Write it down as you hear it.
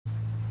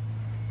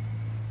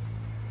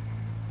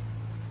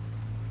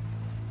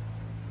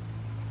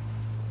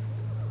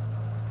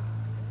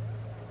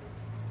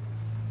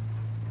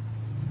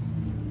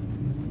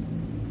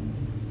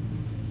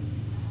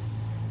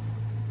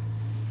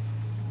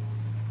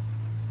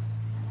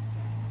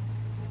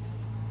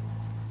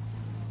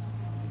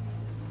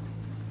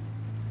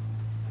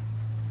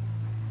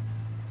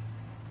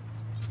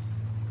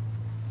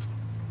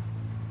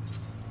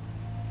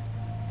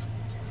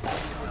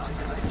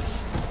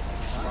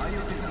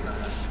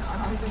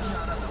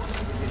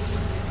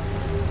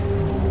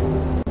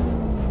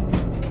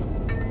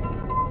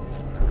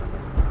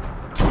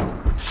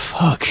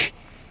Fuck.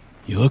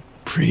 You look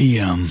pretty,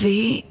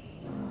 The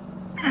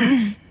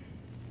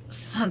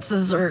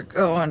senses are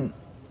going.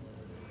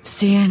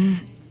 Seeing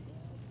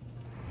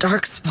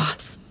dark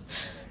spots.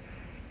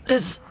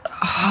 It's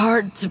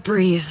hard to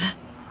breathe.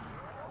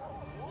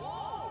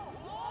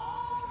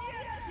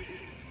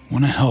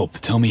 Wanna help?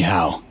 Tell me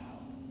how.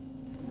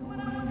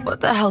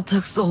 What the hell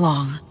took so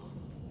long?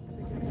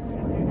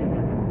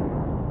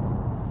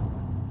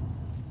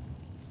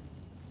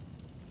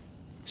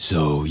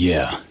 So,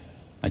 yeah.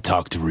 I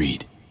talked to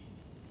Reed.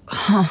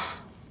 Huh.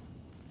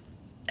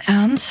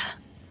 And?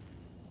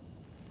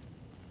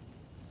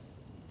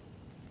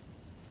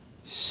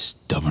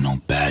 Stubborn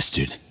old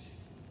bastard.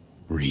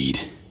 Reed.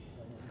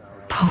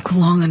 Poke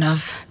long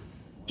enough,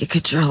 you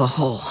could drill a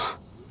hole.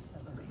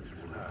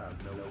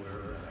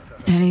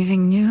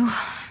 Anything new?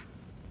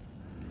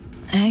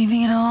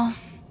 Anything at all?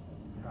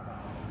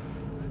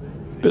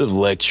 Bit of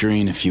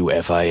lecturing, a few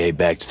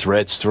FIA-backed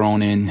threats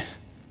thrown in.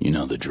 You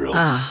know the drill.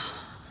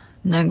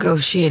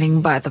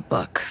 Negotiating by the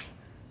book.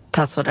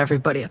 That's what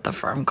everybody at the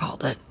firm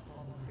called it.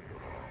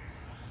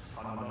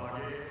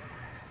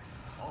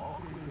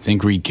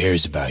 Think Reed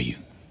cares about you.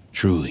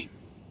 Truly.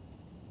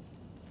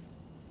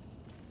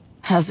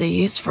 Has a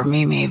use for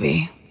me,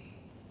 maybe.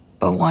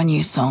 But one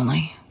use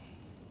only.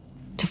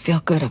 To feel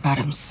good about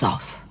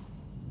himself.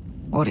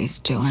 What he's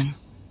doing.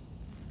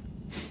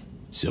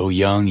 So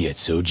young, yet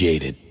so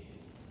jaded.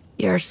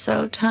 You're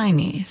so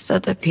tiny,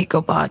 said the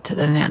Picobot to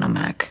the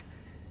nanomech.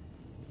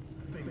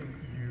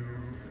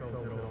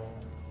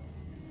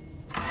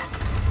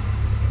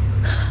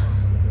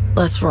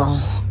 Let's roll.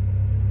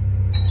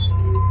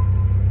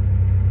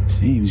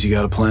 Seems you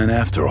got a plan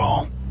after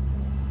all.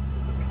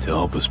 To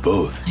help us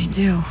both. I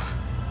do.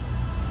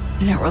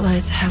 And it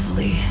relies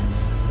heavily,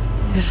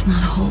 if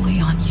not wholly,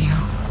 on you.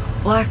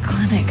 Black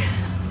Clinic,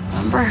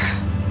 remember?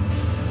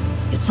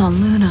 It's on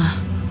Luna.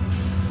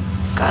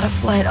 Got a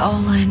flight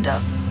all lined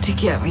up to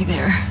get me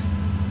there.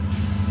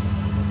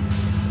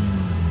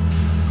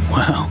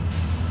 Wow,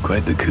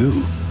 quite the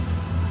coup.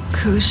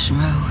 Coup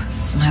shmoo,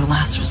 it's my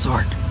last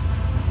resort.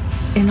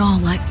 In all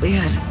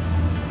likelihood,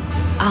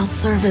 I'll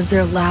serve as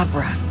their lab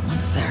rat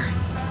once there.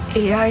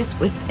 AI's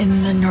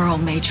within the neural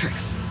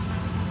matrix.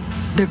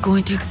 They're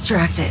going to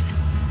extract it.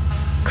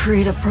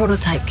 Create a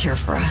prototype cure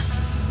for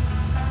us.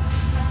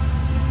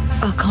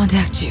 I'll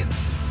contact you.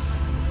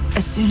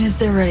 As soon as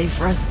they're ready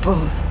for us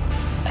both.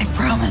 I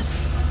promise.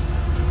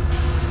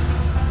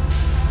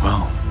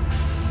 Well,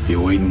 be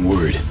awaiting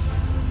word.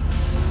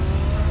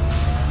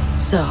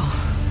 So,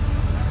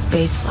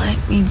 spaceflight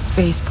means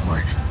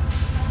spaceport.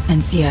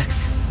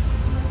 NCX.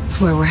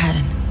 It's where we're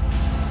heading.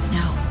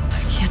 Now,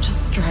 I can't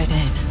just stride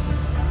in.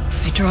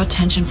 I draw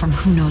attention from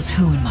who knows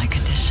who in my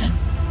condition.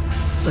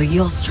 So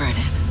you'll stride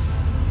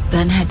in.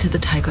 Then head to the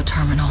Tycho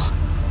terminal.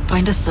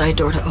 Find a side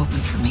door to open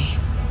for me.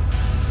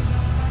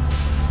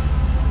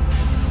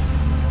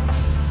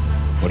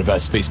 What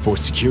about spaceport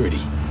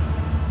security?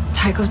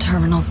 Tycho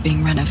terminal's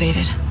being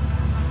renovated.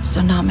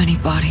 So not many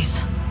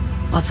bodies.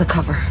 Lots of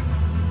cover.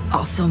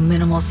 Also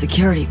minimal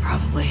security,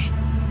 probably.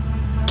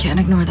 Can't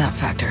ignore that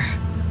factor.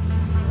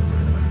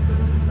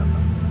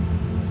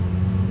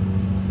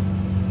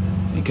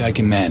 Think I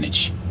can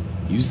manage.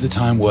 Use the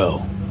time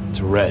well,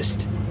 to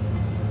rest.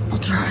 I'll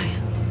try.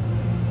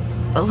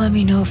 But let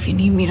me know if you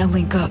need me to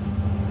link up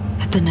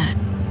at the net.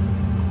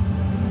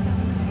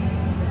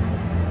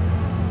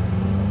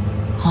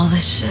 All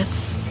this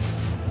shit's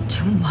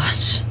too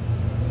much.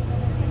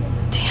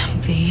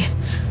 Damn, V.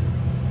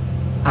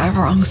 I've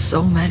wronged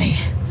so many.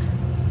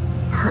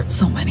 Hurt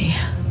so many.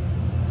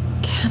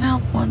 Can't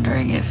help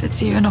wondering if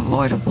it's even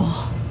avoidable.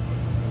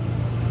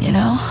 You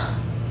know?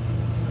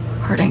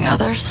 Hurting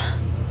others.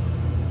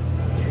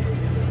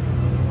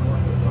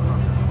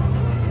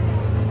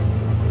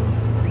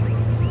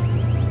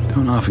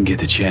 Don't often get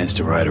the chance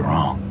to right a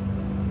wrong.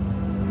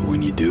 But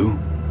when you do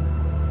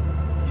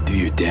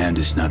your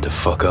damnedest not to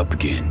fuck up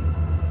again.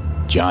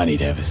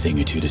 Johnny'd have a thing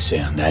or two to say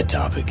on that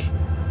topic.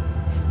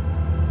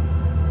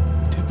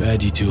 Too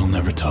bad you two will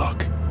never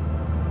talk.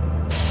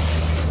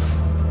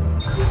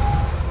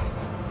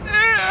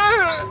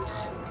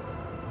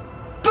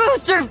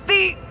 Boots or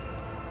feet!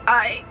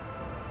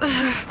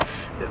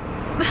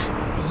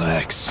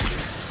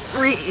 Relax.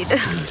 Reed.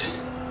 Good.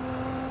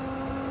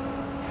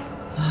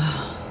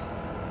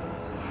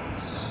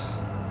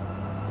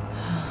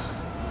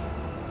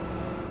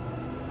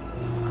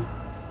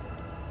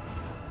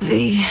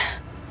 V.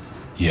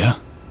 Yeah?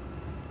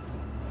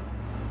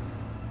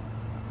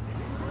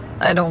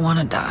 I don't want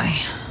to die.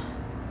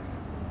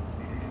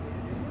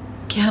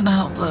 Can't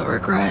help but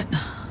regret.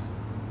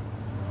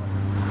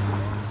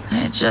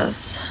 I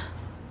just...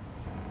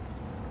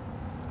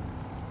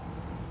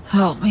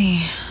 Help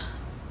me.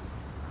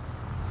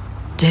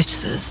 Ditch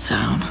this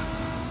town.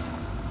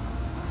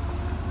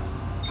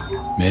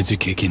 Meds are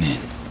kicking in.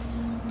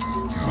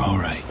 You're all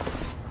right.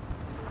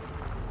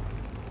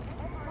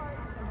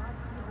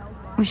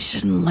 We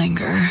shouldn't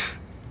linger.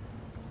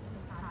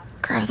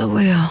 Grab the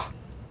wheel.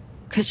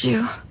 Could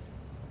you?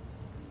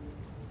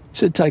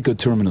 Said Tycho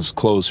Terminal's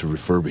closed for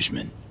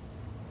refurbishment.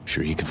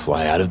 Sure you can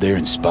fly out of there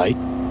in spite?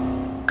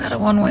 Got a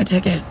one-way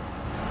ticket.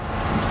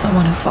 I'm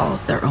someone who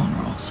follows their own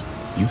rules.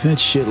 You've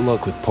had shit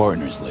luck with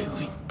partners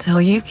lately.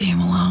 Till you came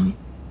along.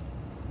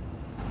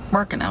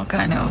 Working out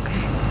kinda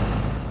okay.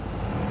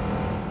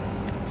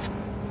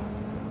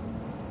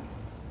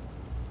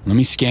 Let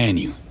me scan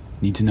you.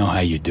 Need to know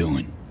how you're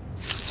doing.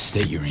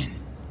 State you're in.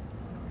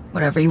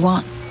 Whatever you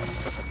want.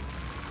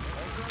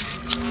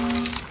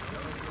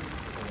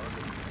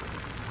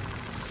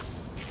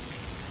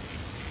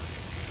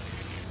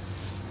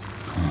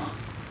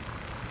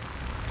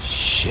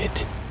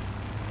 Shit.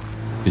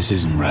 This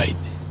isn't right.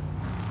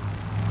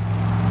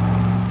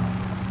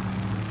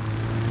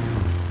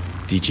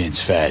 Degen's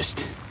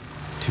fast.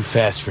 Too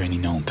fast for any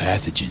known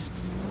pathogen.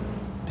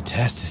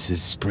 Metastasis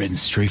is spreading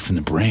straight from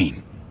the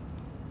brain.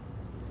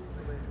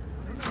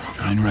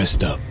 Try and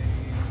rest up.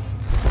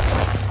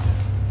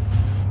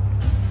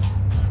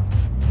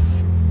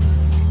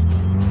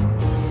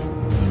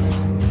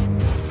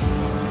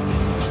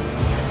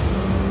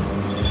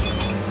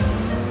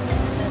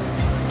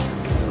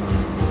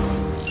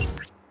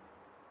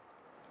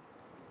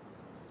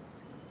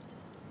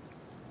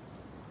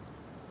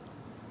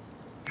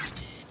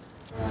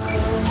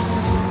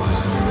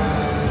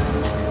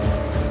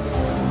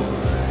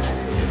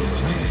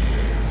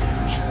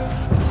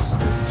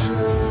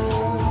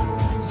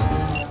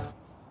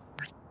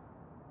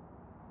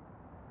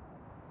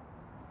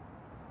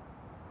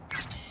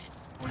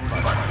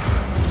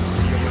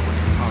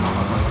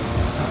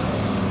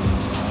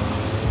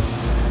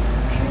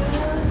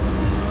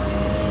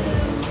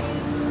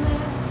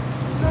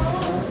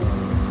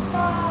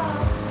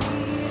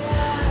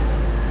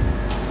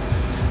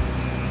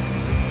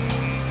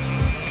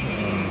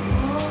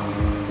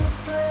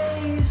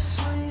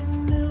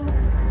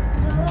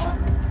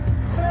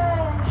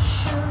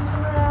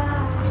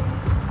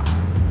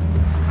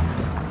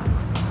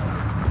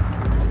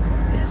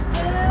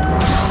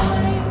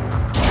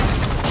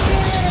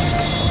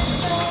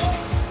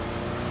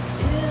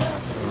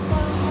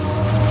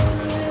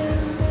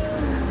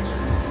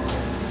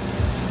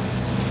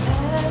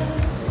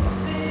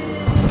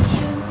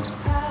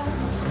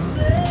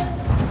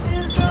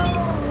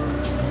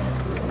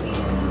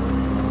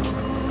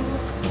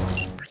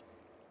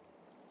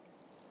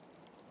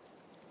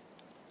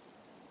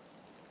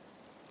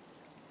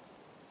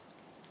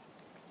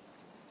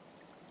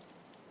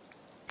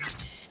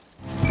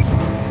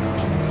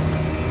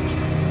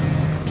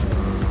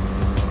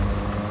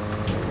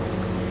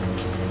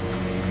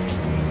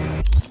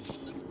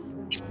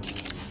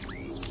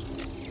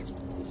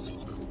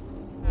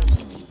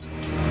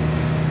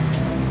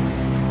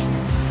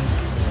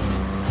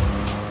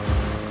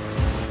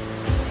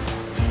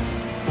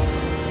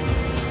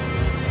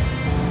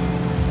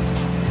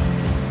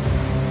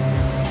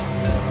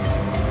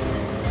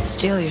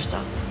 Steel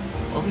yourself.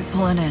 We'll be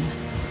pulling in.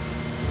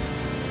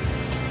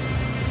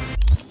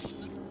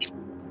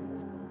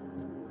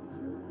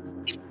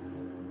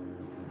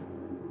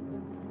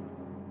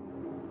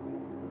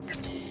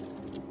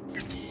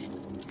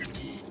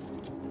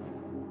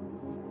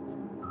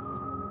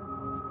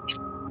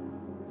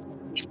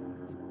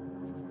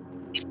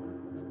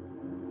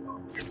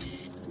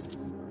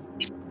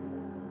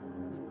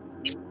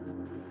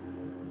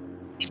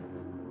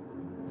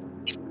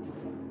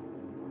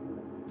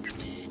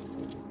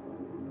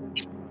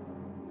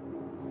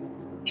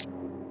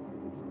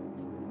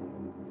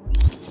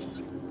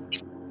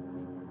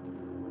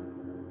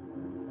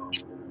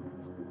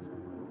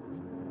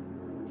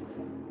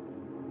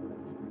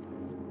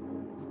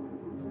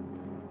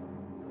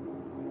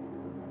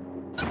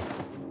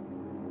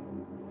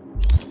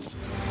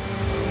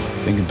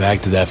 Thinking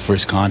back to that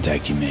first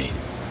contact you made.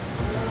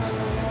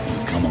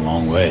 You've come a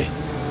long way.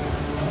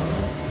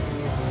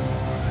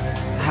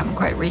 I haven't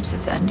quite reached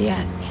its end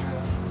yet.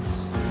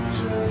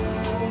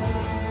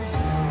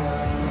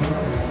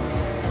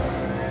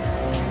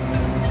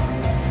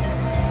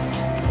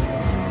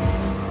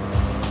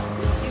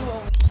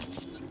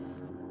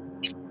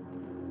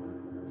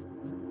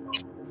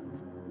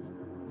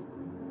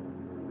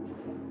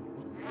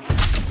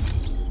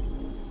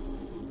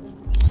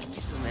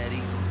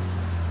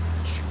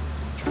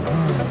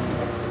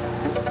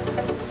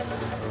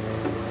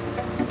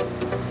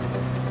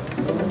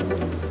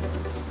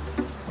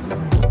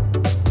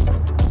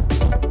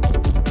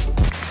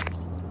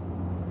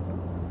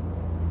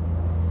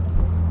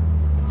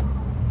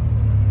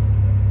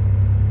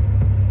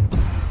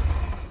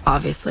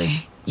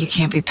 Obviously, you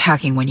can't be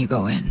packing when you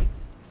go in.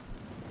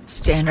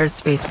 Standard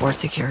spaceport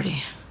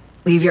security.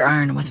 Leave your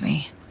iron with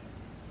me.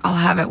 I'll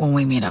have it when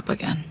we meet up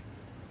again.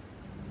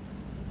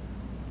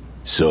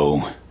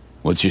 So,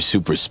 what's your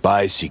super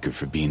spy secret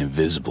for being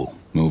invisible,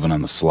 moving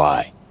on the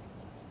sly?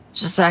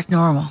 Just act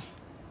normal,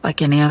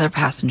 like any other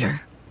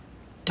passenger.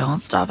 Don't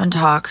stop and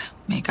talk,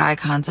 make eye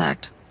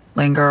contact,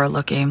 linger or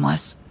look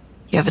aimless.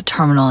 You have a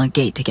terminal and a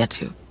gate to get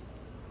to.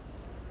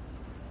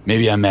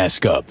 Maybe I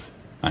mask up.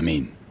 I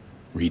mean,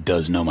 Reed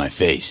does know my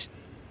face.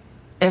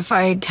 If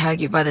I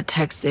tag you by the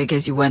tech sig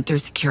as you went through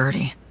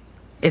security,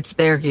 it's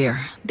their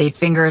gear. They'd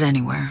finger it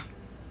anywhere.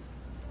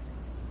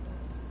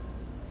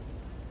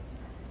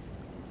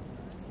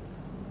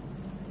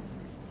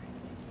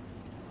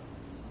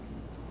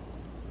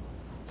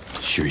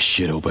 Sure as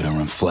shit hope I don't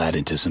run flat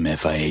into some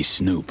FIA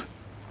snoop.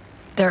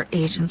 They're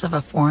agents of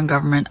a foreign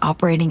government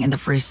operating in the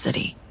Free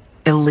City.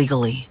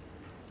 Illegally.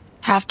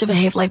 Have to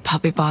behave like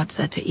puppy bots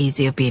set to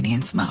easy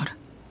obedience mode.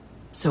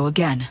 So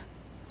again,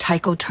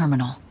 Tycho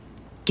Terminal.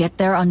 Get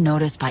there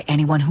unnoticed by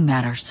anyone who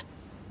matters.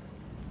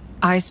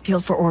 Eyes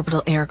peeled for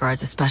orbital air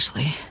guards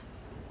especially.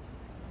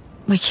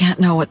 We can't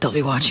know what they'll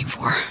be watching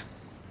for.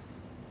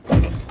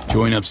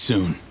 Join up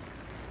soon.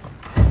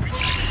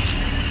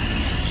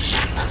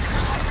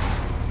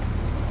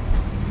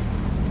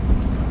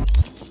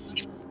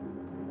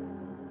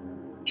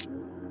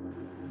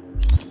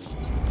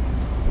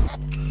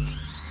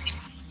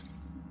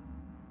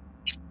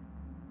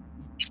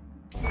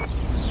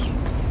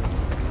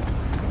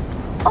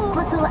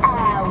 Orbital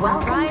Air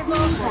welcomes you to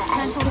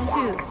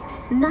NCX,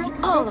 Night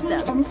City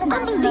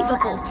International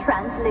and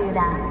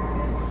Translunar.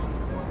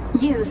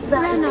 You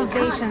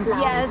Renovations,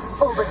 yes.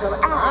 Orbital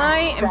Air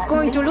I am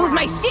going to lose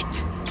my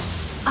shit.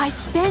 I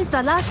spent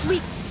the last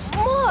week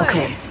more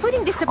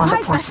putting this on the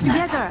surprise ports back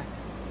net. together.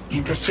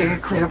 Interior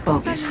clear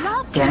bogies. The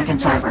lobster Danik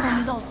and from Cyber.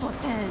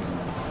 Lofoten.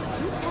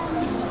 You tell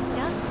me you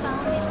just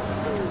found it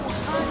too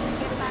hard to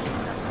get back in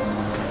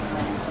the...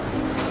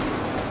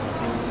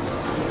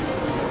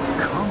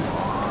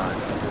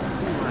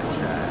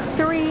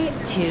 3,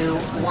 2,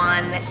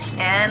 1,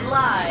 and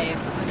live.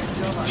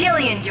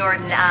 Jillian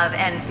Jordan of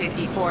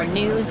N54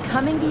 News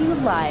coming to you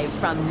live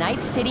from Night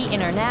City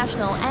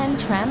International and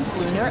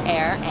Translunar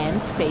Air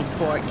and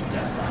Spaceport.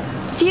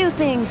 Few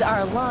things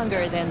are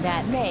longer than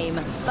that name,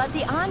 but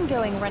the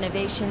ongoing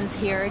renovations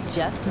here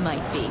just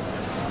might be.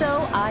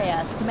 So I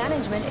asked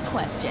management a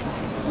question.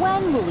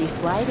 When will we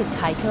fly to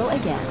Tycho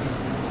again?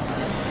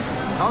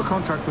 Our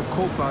contract with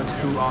Corpbud,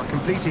 who are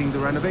completing the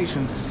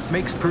renovations,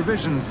 makes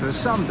provision for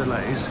some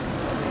delays.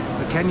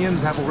 The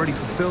Kenyans have already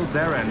fulfilled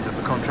their end of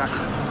the contract.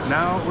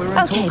 Now we're in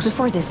Okay, talks.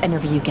 before this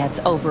interview gets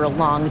over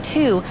long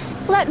too,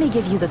 let me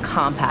give you the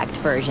compact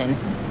version.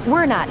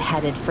 We're not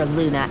headed for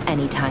Luna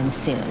anytime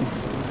soon.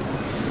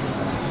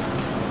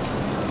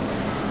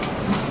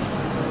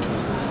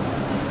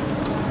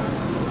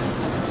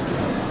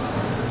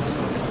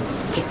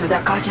 Get through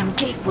that goddamn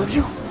gate, will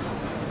you?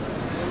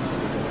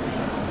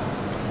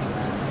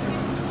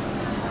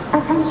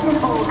 Attention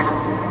all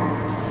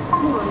customers.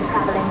 Anyone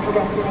traveling to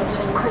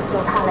destination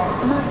Crystal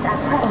Palace must at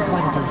present Oh,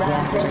 what a have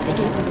disaster arrived to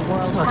get to the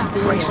world. Bloody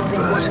place,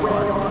 Bird.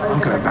 I'm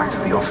going back to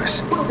the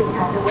office. Will be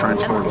turned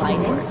away. And the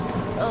lighting?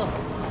 Ugh,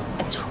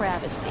 a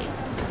travesty.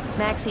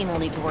 Maxine will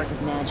need to work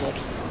his magic.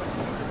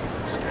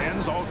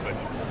 Scans all good.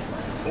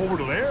 Over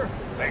to there.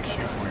 Thanks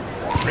you for your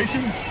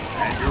cooperation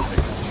and your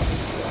patience.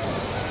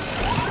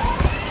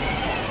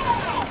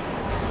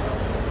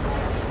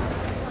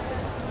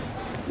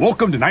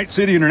 Welcome to Night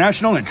City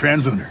International and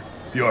Translunar,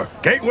 your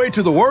gateway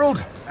to the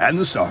world and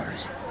the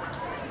stars.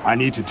 I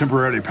need to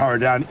temporarily power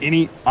down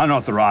any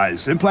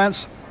unauthorized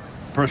implants,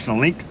 personal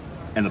link,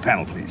 and the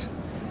panel, please.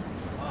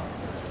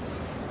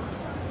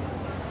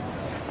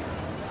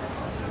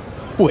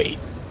 Wait,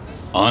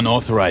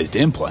 unauthorized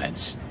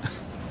implants?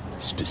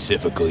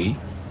 Specifically?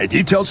 A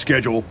detailed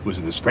schedule was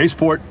in the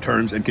spaceport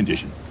terms and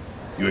condition.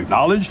 You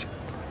acknowledged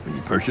when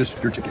you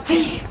purchased your ticket.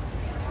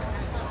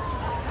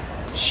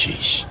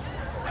 Sheesh.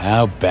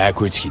 How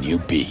backwards can you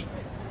be?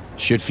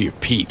 Should for your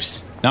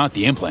peeps, not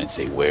the implants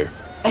they wear.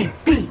 Hey,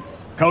 B!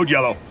 Code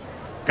yellow.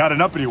 Got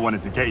an uppity one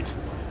at the gate.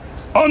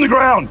 On the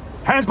ground!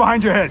 Hands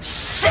behind your head!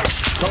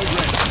 Code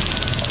red.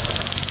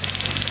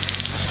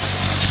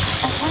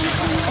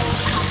 Attention all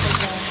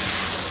passengers.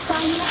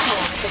 Sign your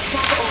call to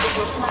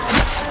suborbital flight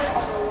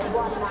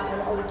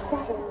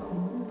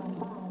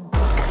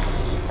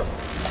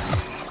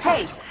 1987.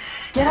 Hey!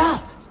 Get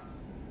up!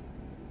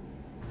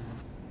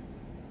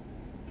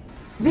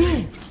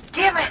 V!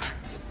 Damn it!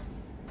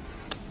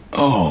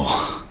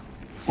 Oh.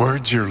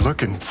 Words you're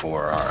looking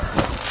for are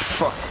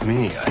fuck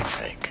me, I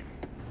think.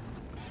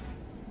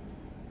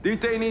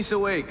 Detainees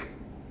awake.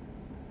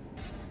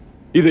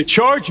 Either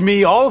charge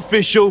me all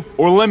official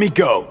or let me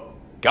go.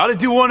 Gotta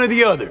do one or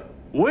the other.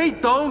 We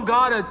don't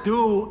gotta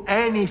do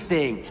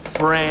anything,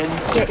 friend.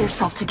 Get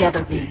yourself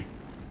together, V.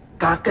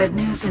 Got good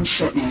news and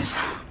shit news.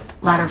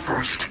 Latter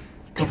first.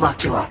 They've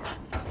locked you up.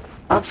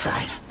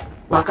 Upside.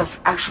 Lockup's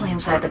actually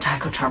inside the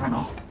Tycho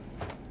terminal.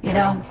 You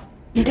know,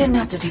 you didn't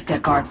have to take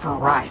that guard for a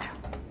ride.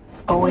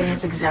 OA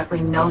has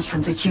exactly no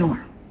sense of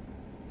humor.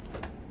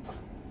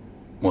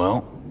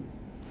 Well,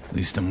 at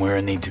least I'm where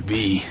I need to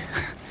be.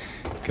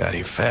 Got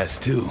here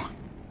fast, too.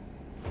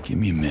 Give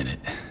me a minute.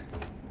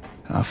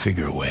 I'll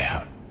figure a way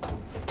out.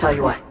 Tell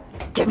you what,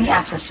 get me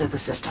access to the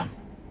system.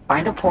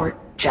 Find a port,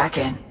 jack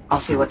in, I'll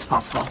see what's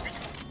possible.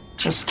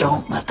 Just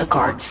don't let the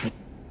guard see.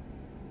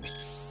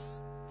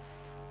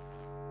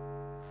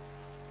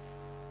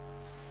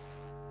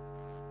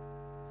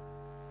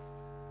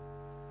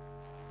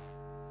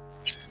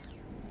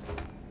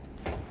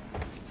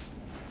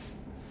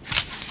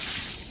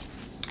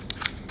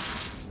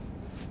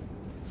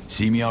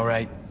 see me all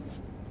right?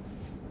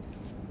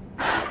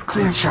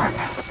 Clear and sharp.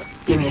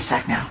 Give me a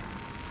sec now.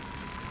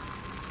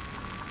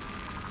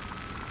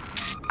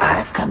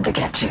 I've come to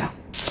get you.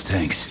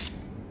 Thanks.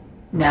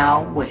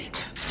 Now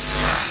wait.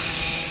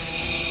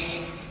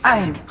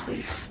 Iron,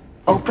 please.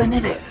 Open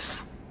it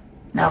is.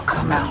 Now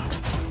come out.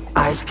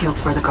 Eyes peeled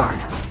for the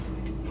guard.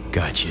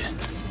 Gotcha.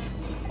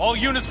 All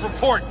units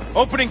report.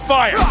 Opening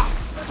fire.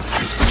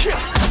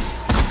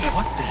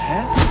 What the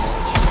hell?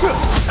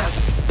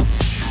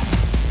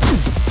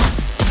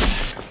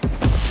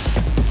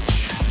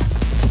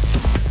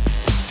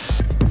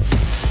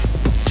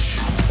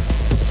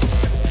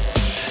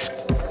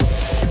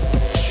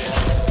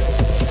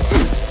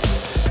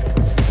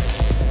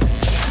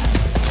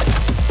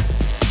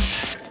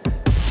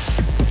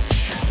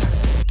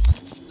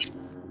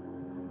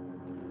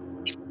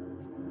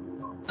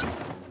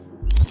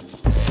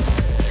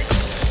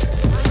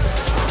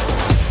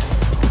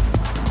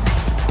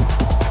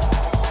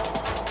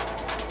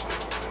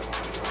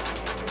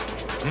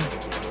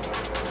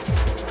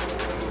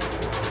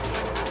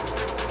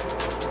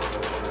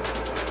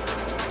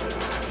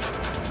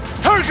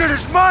 Target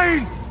is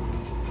mine!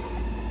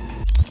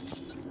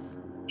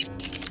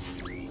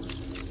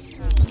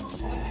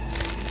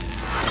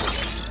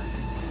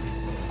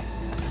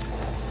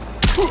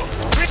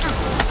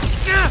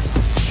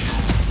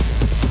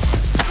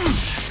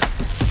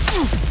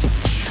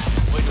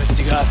 Voy a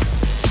investigar.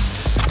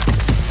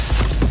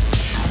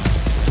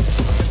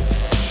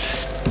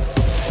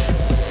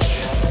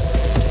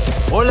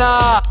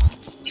 Hola!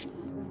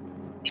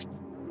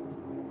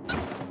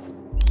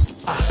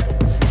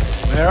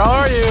 Where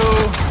are you?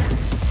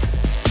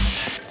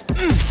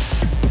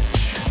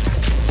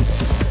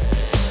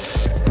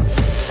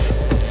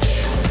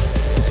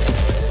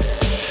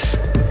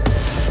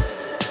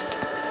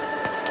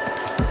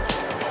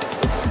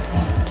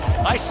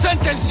 I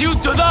sentence you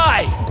to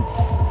die!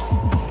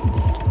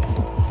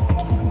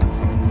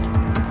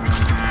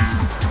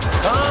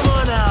 Come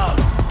on out!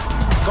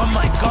 Got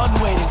my gun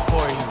waiting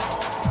for you.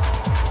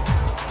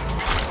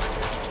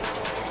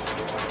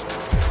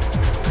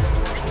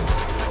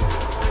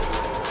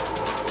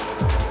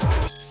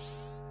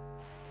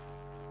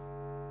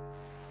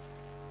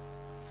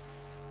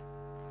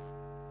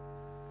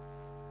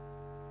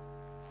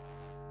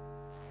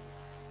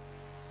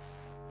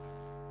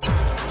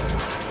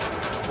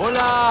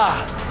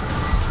 Hola!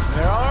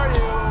 Where are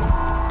you?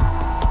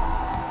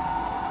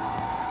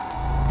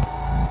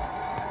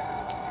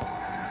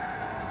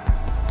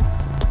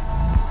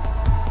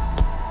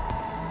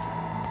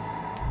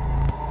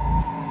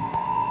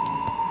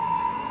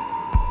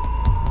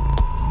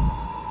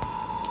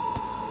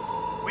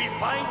 We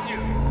find you,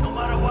 no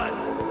matter what.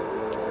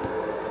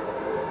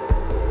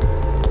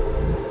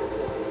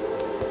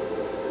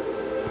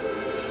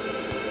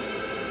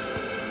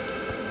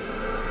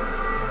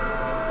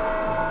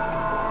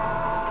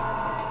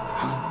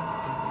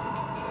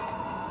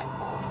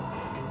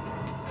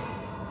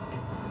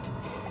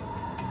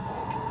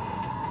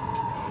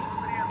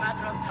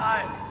 Matter of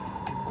time.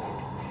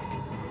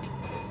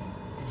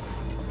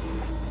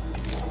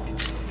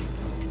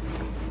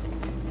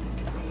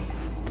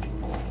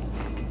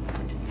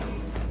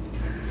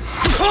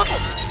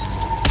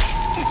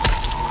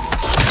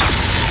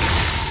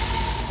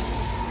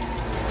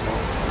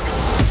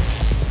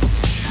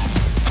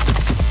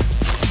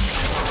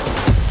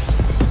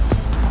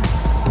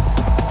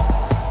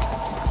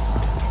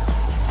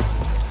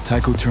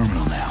 Tycho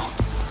Terminal now.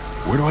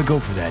 Where do I go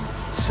for that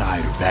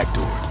side or back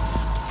door?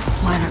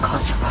 Minor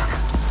clusterfuck.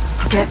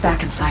 Get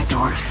back inside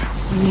doors.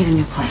 We need a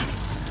new plan.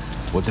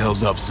 What the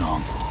hell's up,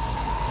 Song?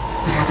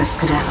 We have a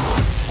skedaddle.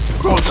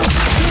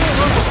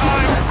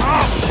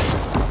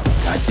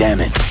 God damn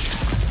it.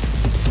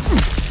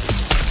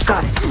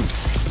 Got it.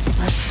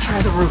 Let's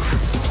try the roof.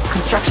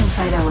 Construction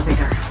site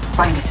elevator.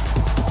 Find it.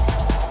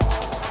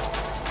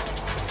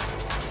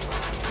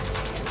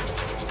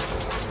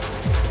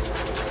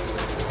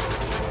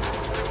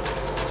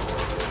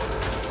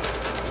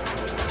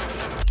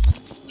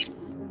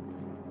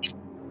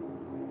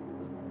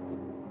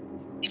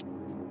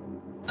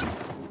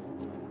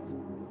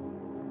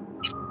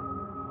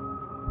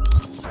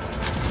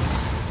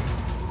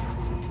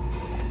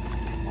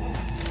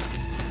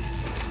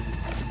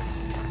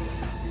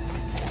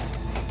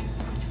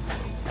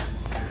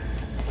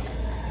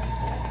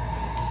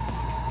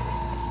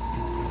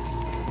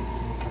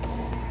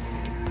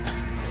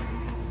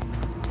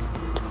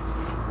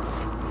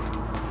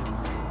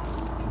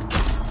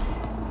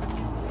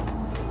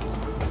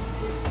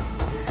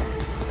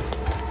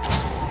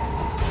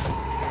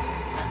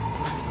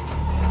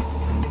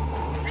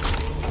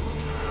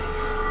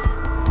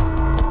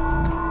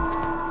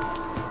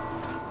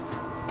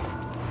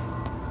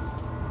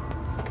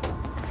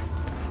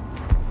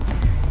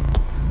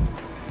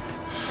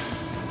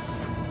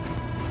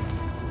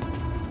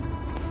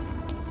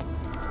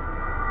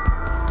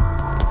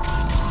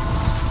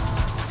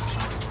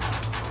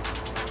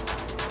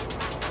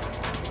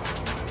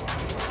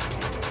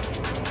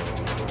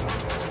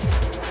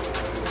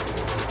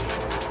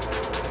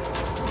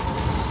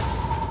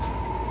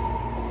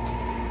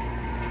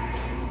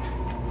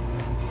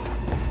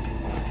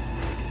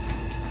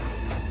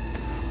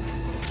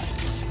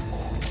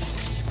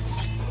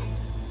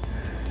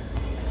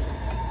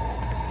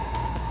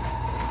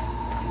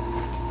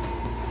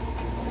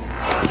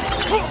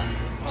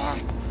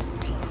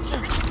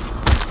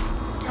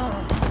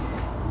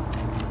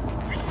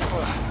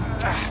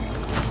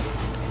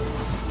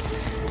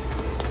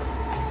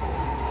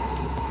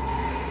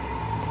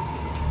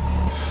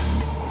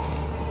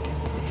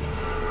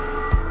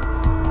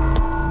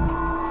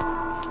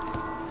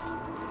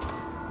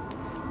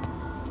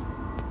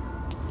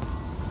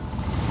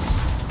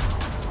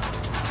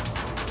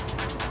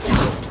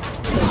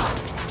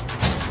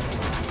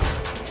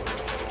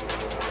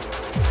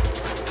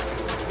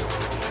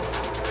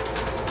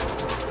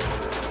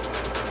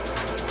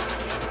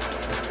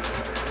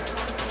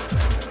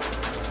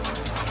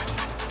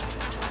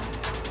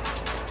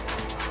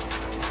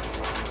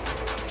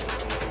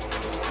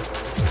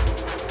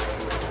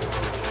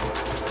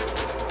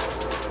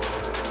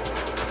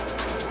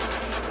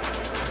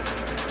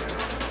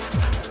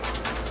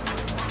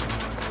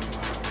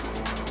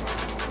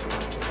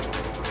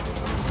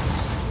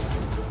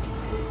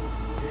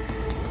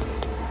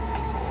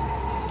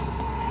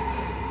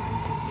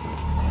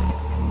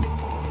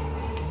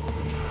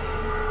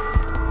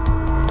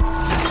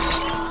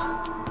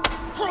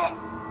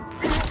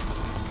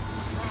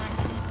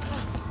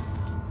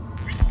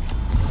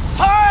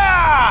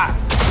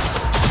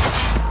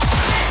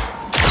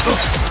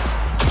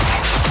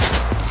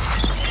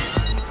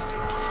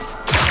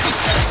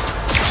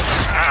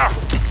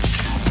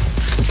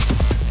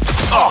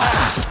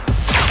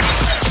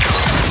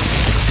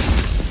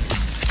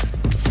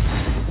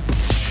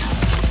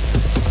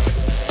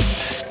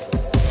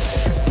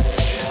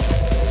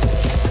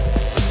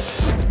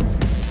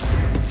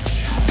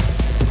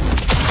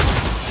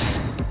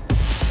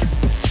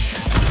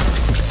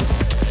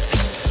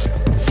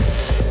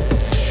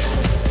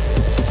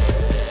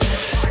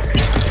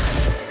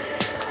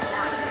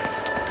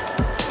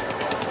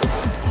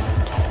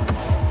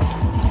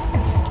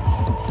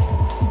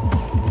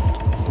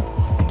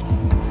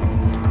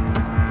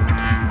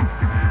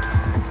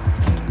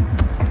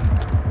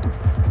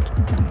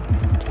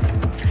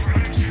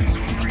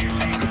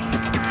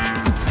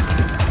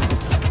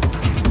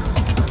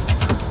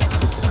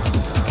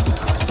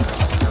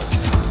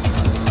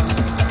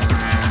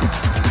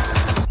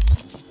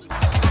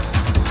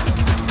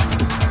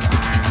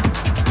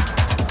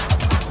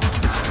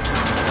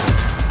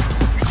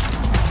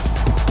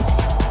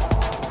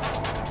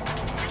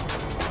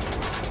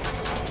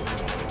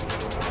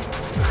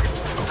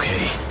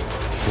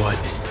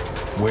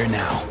 Where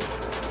now?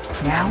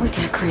 Now we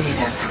get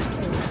creative.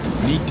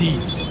 Neat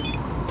deeds.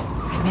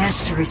 I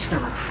managed to reach the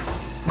roof.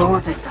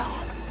 Lower bit though.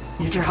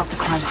 Need your help to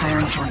climb higher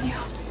and join you.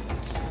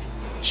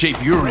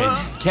 Shape you're in.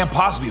 Can't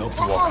possibly hope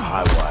to walk a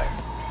high wire.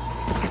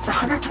 It's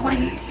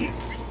 120,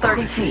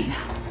 30 feet.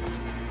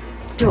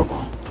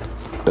 Doable.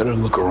 Better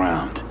look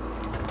around.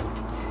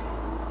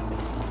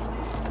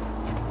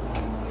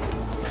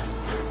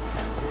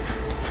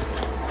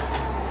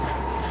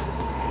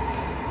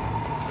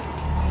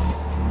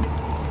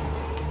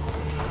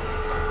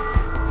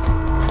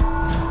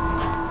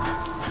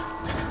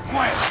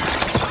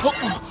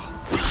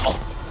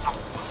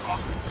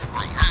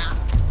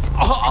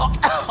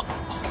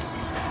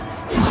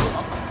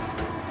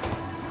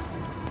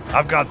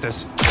 I've got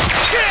this.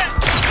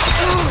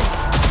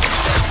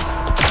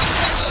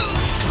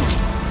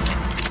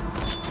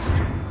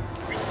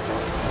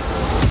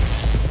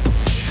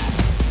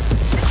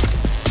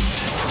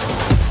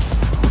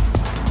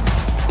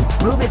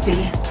 Move it,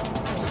 B.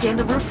 Scan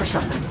the roof for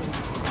something.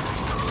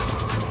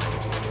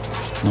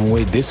 No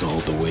way this'll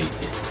hold the weight.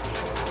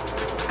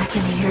 I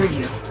can hear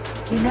you.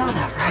 You know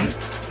that, right?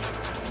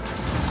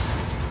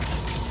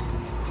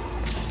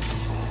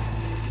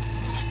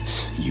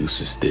 It's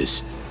useless,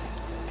 this.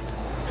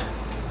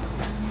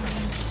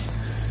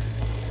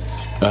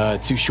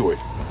 Too short.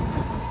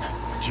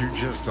 Did you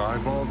just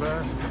eyeball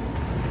that?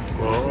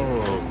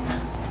 Whoa.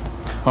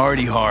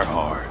 Hardy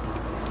har.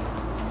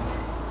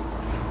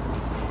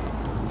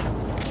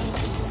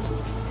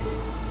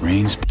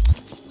 Rain's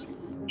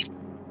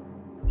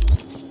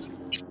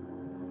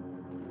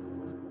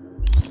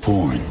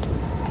pouring.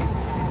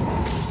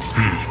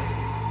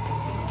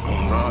 Oh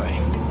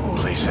my.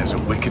 Place has a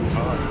wicked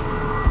vibe.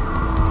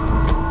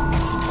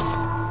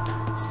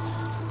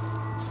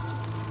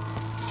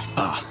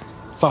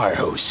 Fire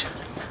hose.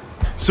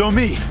 So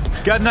me,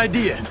 got an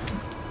idea.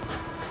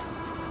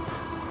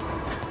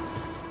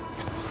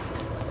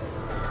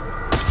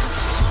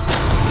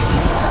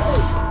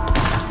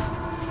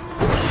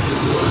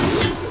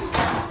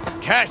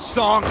 Catch,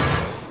 Song.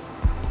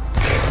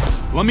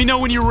 Let me know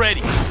when you're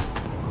ready.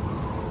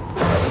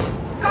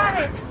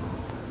 Got it!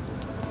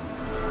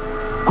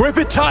 Grip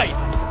it tight.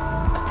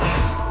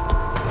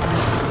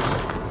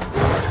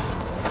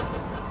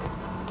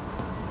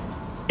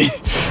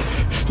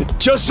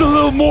 Just a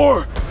little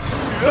more.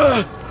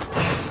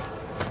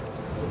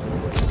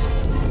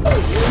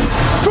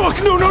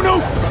 Fuck, no.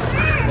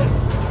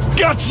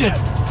 Gotcha.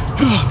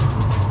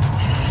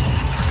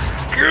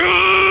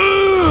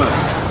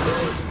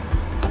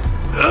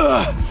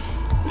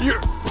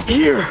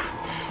 You're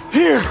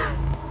here.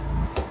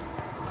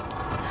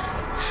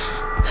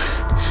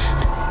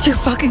 Too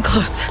fucking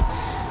close.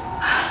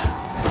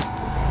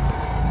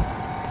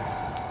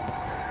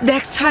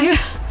 Next time?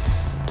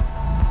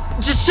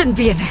 Just shouldn't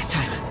be a next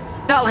time.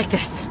 Not like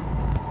this.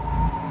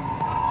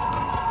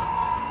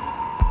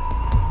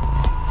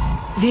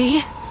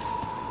 V?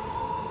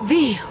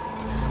 V,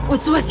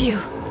 what's with you?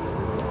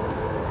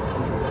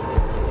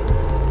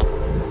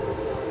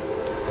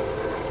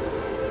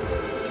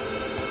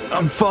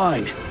 I'm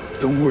fine.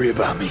 Don't worry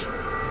about me.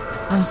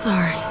 I'm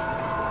sorry.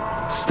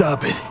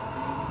 Stop it.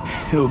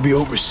 It'll be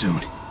over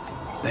soon.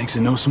 Thanks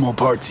in no small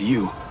part to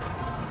you.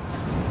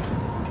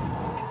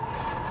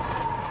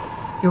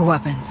 Your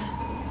weapons.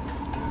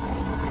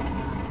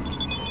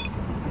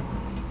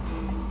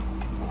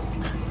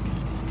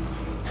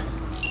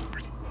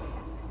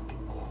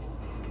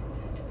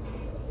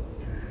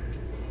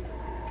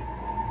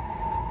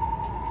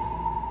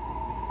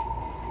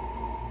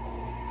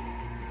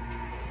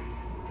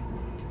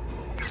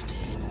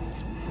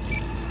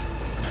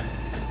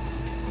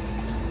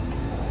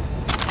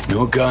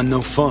 No gun,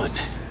 no fun.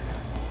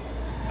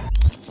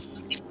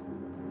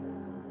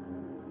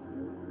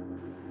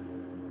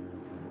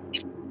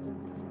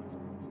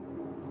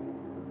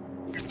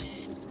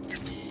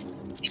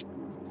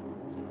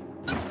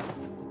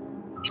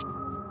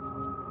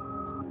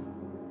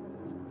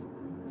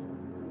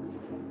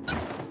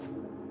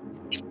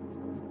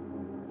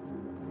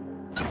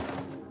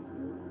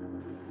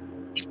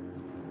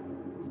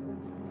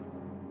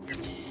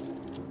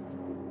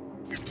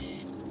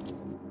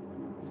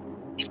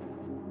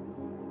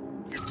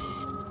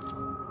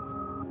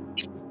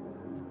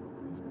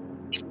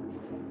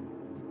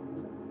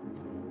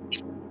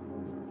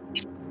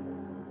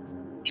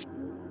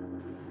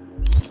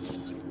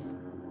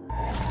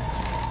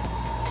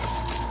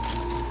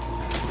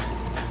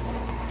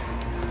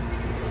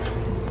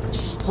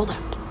 Hold up.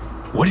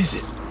 What is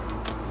it?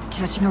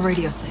 Catching a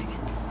radio sig.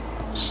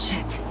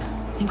 Shit.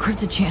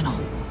 Encrypted channel.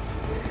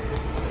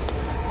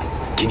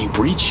 Can you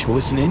breach?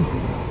 Listen in?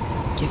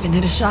 Giving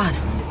it a shot.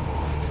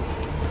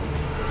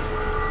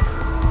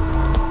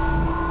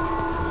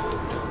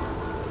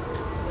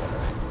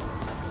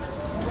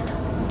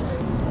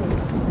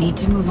 Need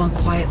to move on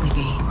quietly,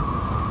 V.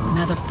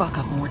 Another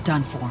fuck-up and we're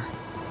done for.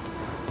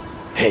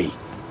 Hey,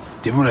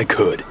 did what I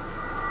could.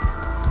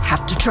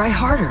 Have to try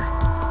harder.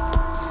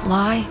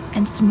 Sly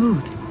and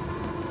smooth.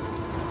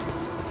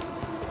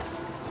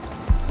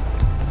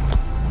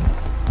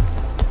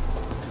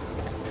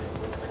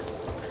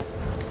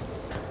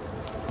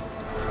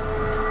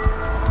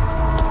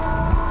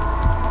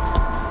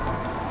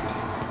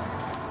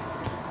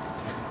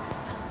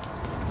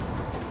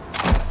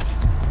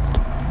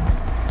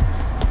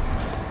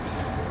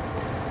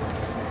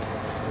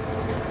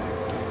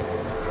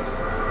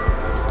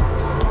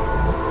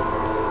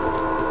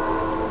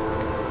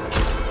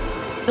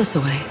 This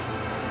way.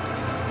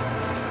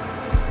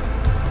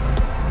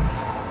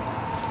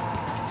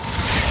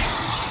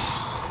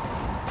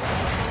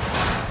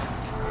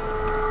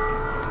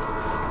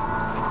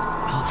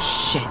 Oh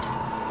shit.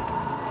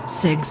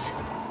 SIGs.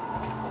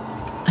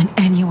 An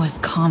NUS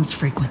comms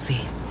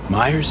frequency.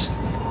 Myers?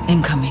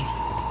 Incoming.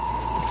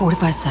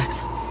 45 secs.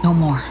 No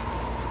more.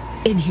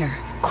 In here.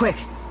 Quick.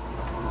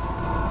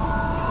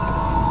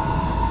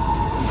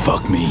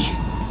 Fuck me.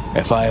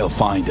 FIL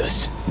find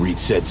us. Reed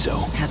said so.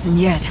 Hasn't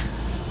yet.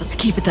 Let's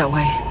keep it that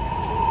way.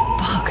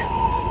 Fuck.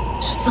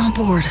 Just on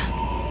board.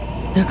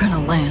 They're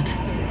gonna land.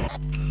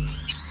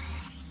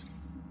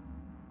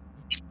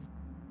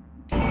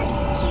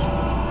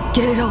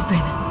 Get it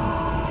open.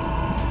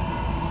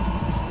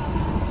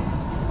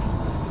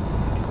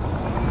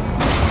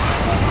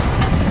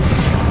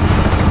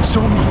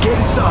 Show me, get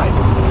inside.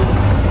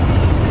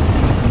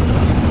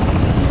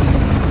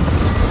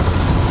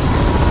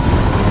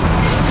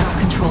 Got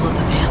control of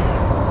the van.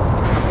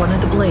 Grab one of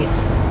the blades.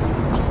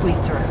 I'll squeeze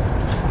through.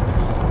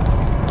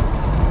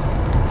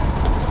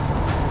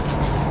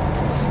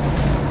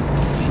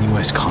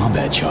 NUS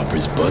combat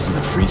choppers buzzing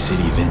the free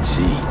city of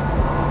NC.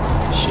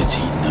 Shit's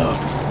heating up.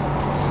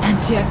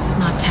 NCX is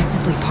not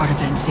technically part of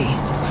NC.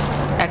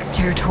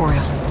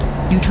 Exterritorial.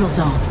 Neutral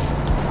zone.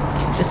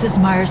 This is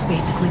Myers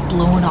basically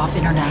blowing off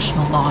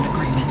international law and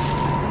agreements.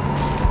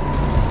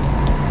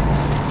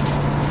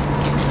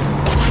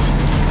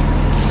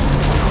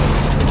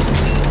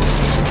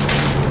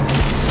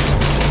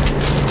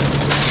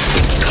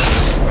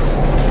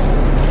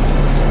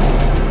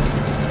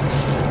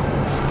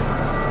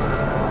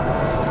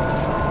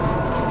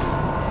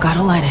 Got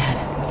a light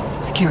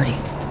ahead. Security.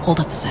 Hold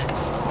up a sec.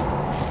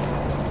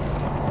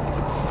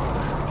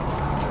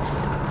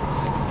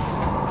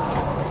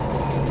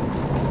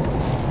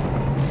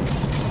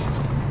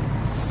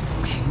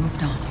 Okay,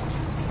 moved on.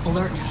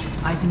 Alert.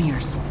 Eyes and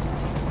ears.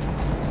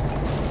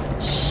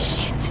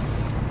 Shit.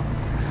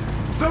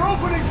 They're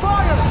opening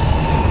fire!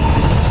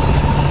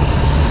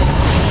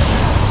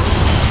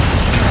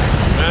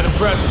 Madam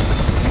President.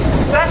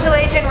 Special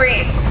Agent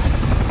Reed.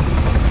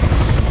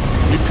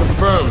 We've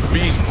confirmed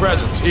V's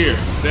presence here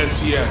at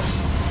NCS.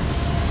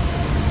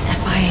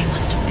 FIA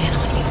must have been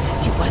on you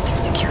since you went through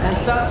security. And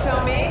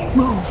so me?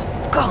 Move.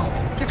 Go.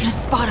 They're gonna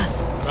spot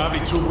us. Probably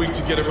too weak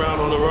to get around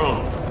on her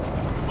own.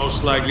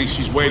 Most likely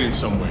she's waiting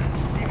somewhere,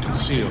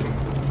 concealed.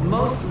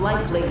 Most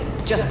likely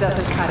just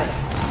doesn't cut it.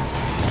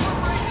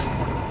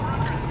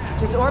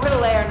 Does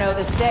orbital air know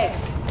the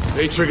stakes?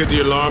 They triggered the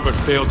alarm but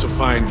failed to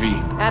find V.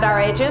 And our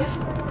agents?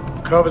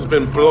 Cover's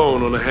been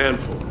blown on a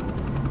handful.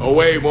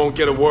 OA won't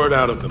get a word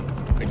out of them.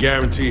 I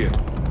guarantee it.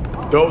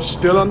 Those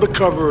still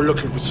undercover are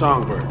looking for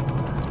Songbird.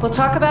 We'll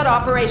talk about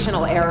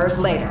operational errors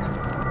later.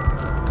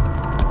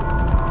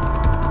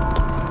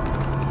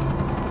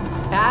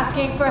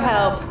 Asking for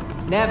help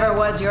never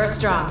was your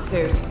strong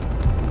suit.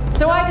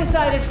 So I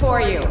decided for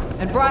you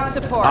and brought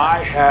support.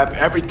 I have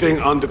everything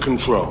under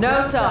control.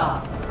 No,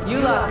 Saul. You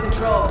lost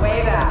control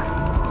way back.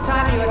 It's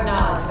time you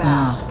acknowledge that.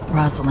 Ah,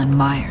 Rosalind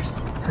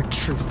Myers. Her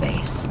true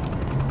face.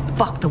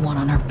 Fuck the one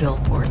on our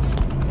billboards.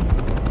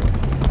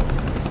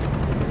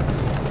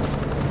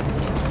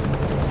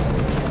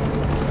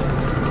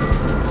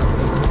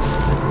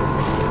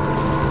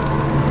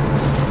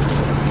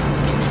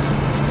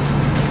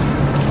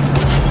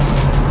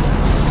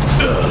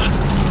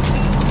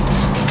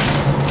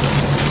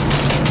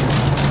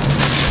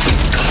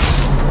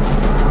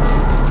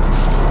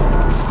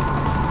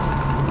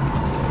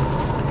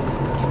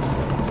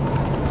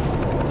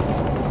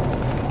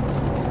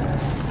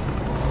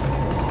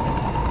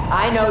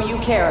 I know you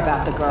care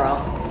about the girl.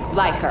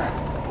 Like her.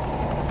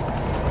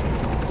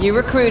 You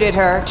recruited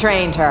her,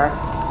 trained her.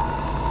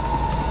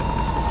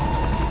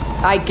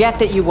 I get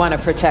that you want to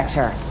protect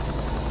her.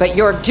 But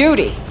your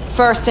duty,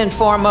 first and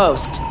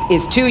foremost,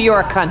 is to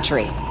your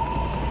country.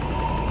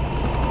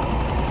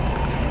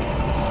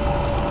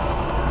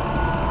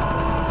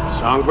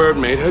 Songbird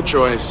made her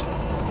choice.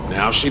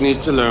 Now she needs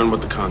to learn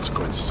what the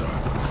consequences are.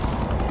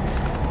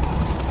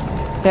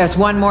 There's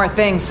one more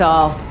thing,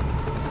 Saul.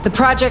 The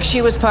project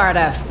she was part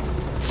of.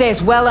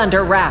 Stays well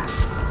under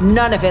wraps.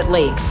 None of it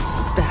leaks.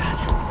 This is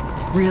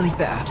bad. Really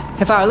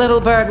bad. If our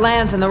little bird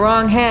lands in the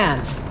wrong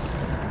hands,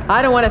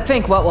 I don't want to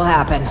think what will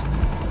happen.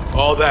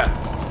 All that.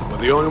 We're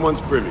the only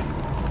ones privy.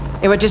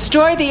 It would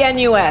destroy the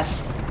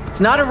NUS. It's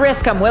not a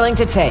risk I'm willing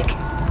to take.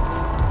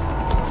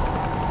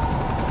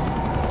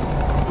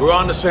 We're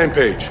on the same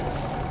page.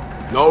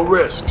 No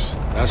risks.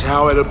 That's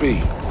how it'll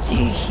be. Do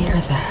you hear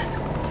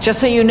that?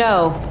 Just so you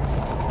know,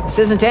 this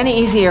isn't any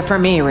easier for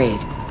me, Reed.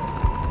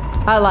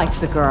 I liked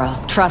the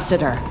girl,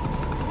 trusted her.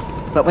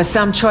 But with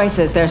some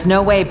choices, there's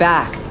no way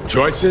back.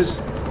 Choices?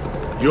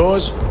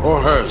 Yours or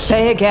hers?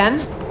 Say again?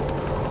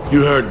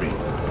 You heard me.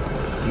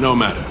 No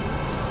matter.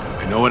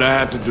 I know what I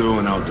have to do,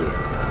 and I'll do it.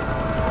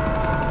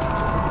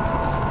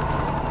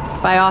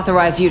 I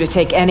authorize you to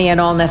take any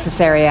and all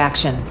necessary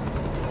action.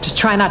 Just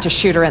try not to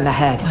shoot her in the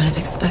head. I'd have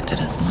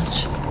expected as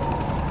much.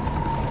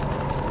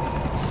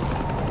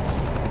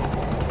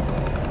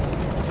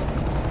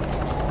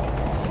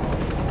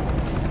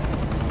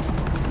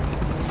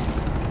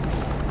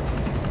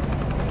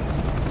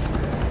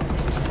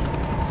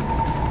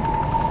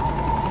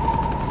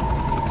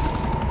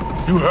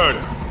 You heard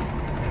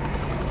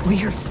her.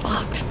 We are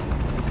fucked.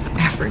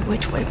 Every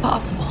which way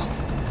possible.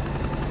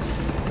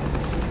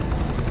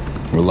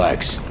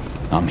 Relax.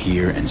 I'm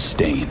here and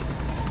staying.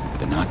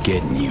 They're not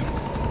getting you.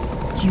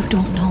 You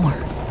don't know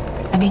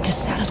her. I mean, to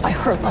satisfy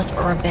her lust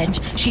for revenge,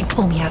 she'd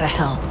pull me out of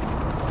hell.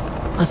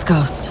 Let's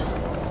ghost.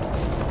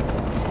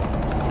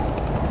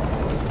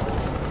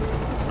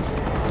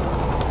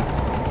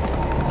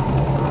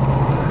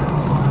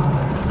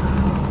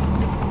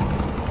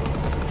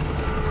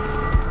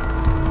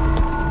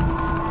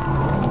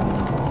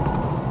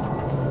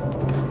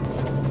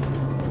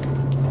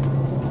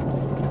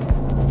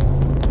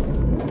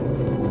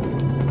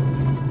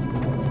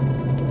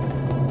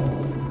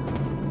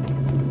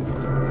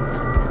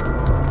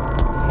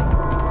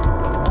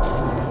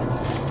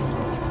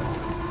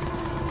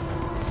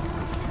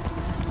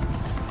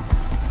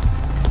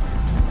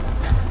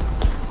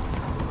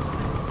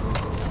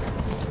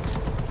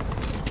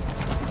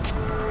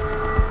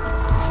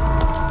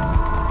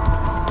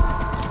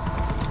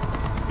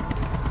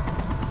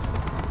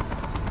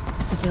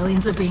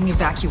 Civilians are being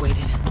evacuated.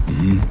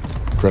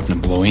 Prepping to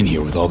blow in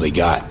here with all they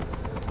got.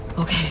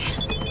 Okay.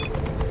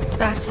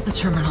 Back to the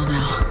terminal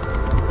now.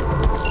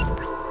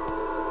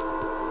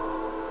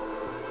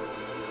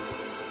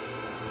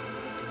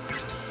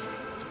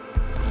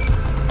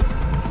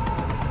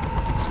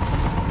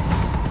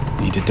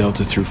 Need to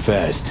delta through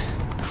fast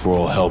before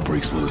all hell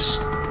breaks loose.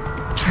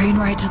 Train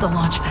right to the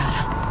launch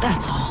pad.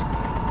 That's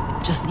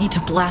all. Just need to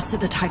blast to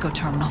the Tycho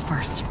terminal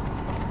first.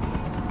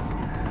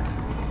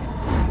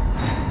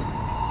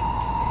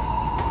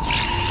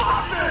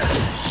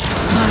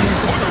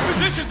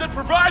 Positions and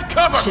provide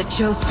cover! Shit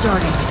show's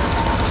starting.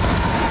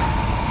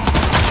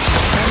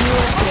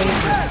 NUSA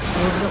versus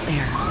orbital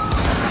air.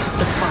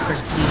 The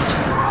fuckers bleed each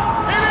other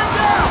out. Aim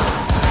down!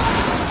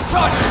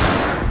 Roger!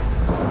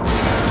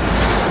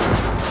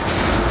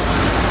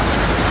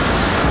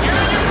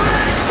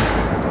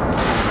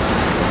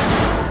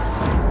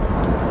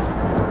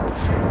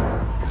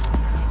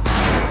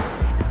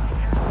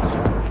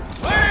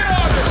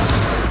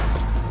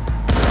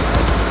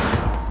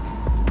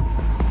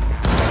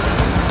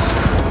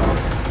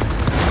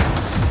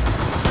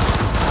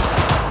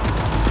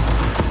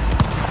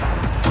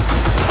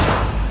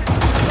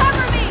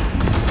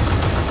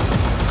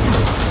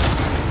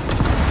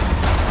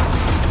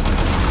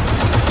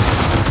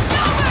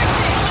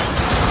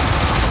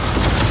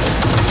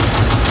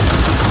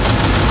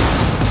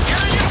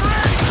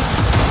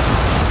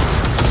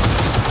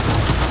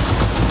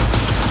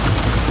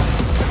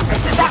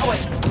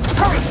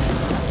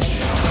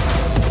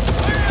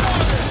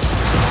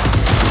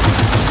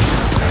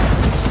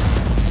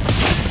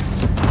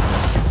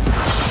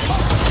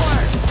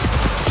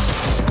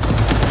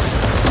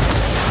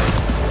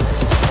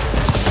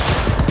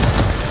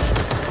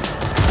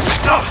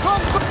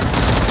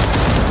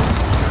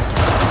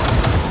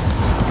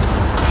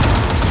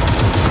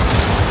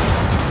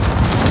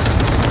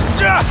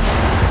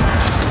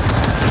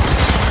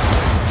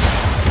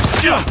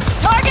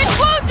 Target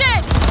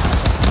wounded!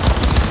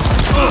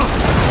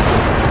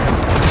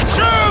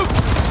 Shoot!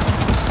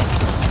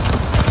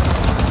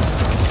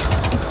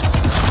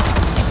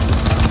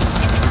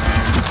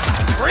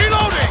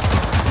 Reloading!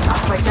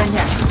 Not quite done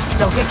yet.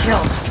 They'll get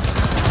killed.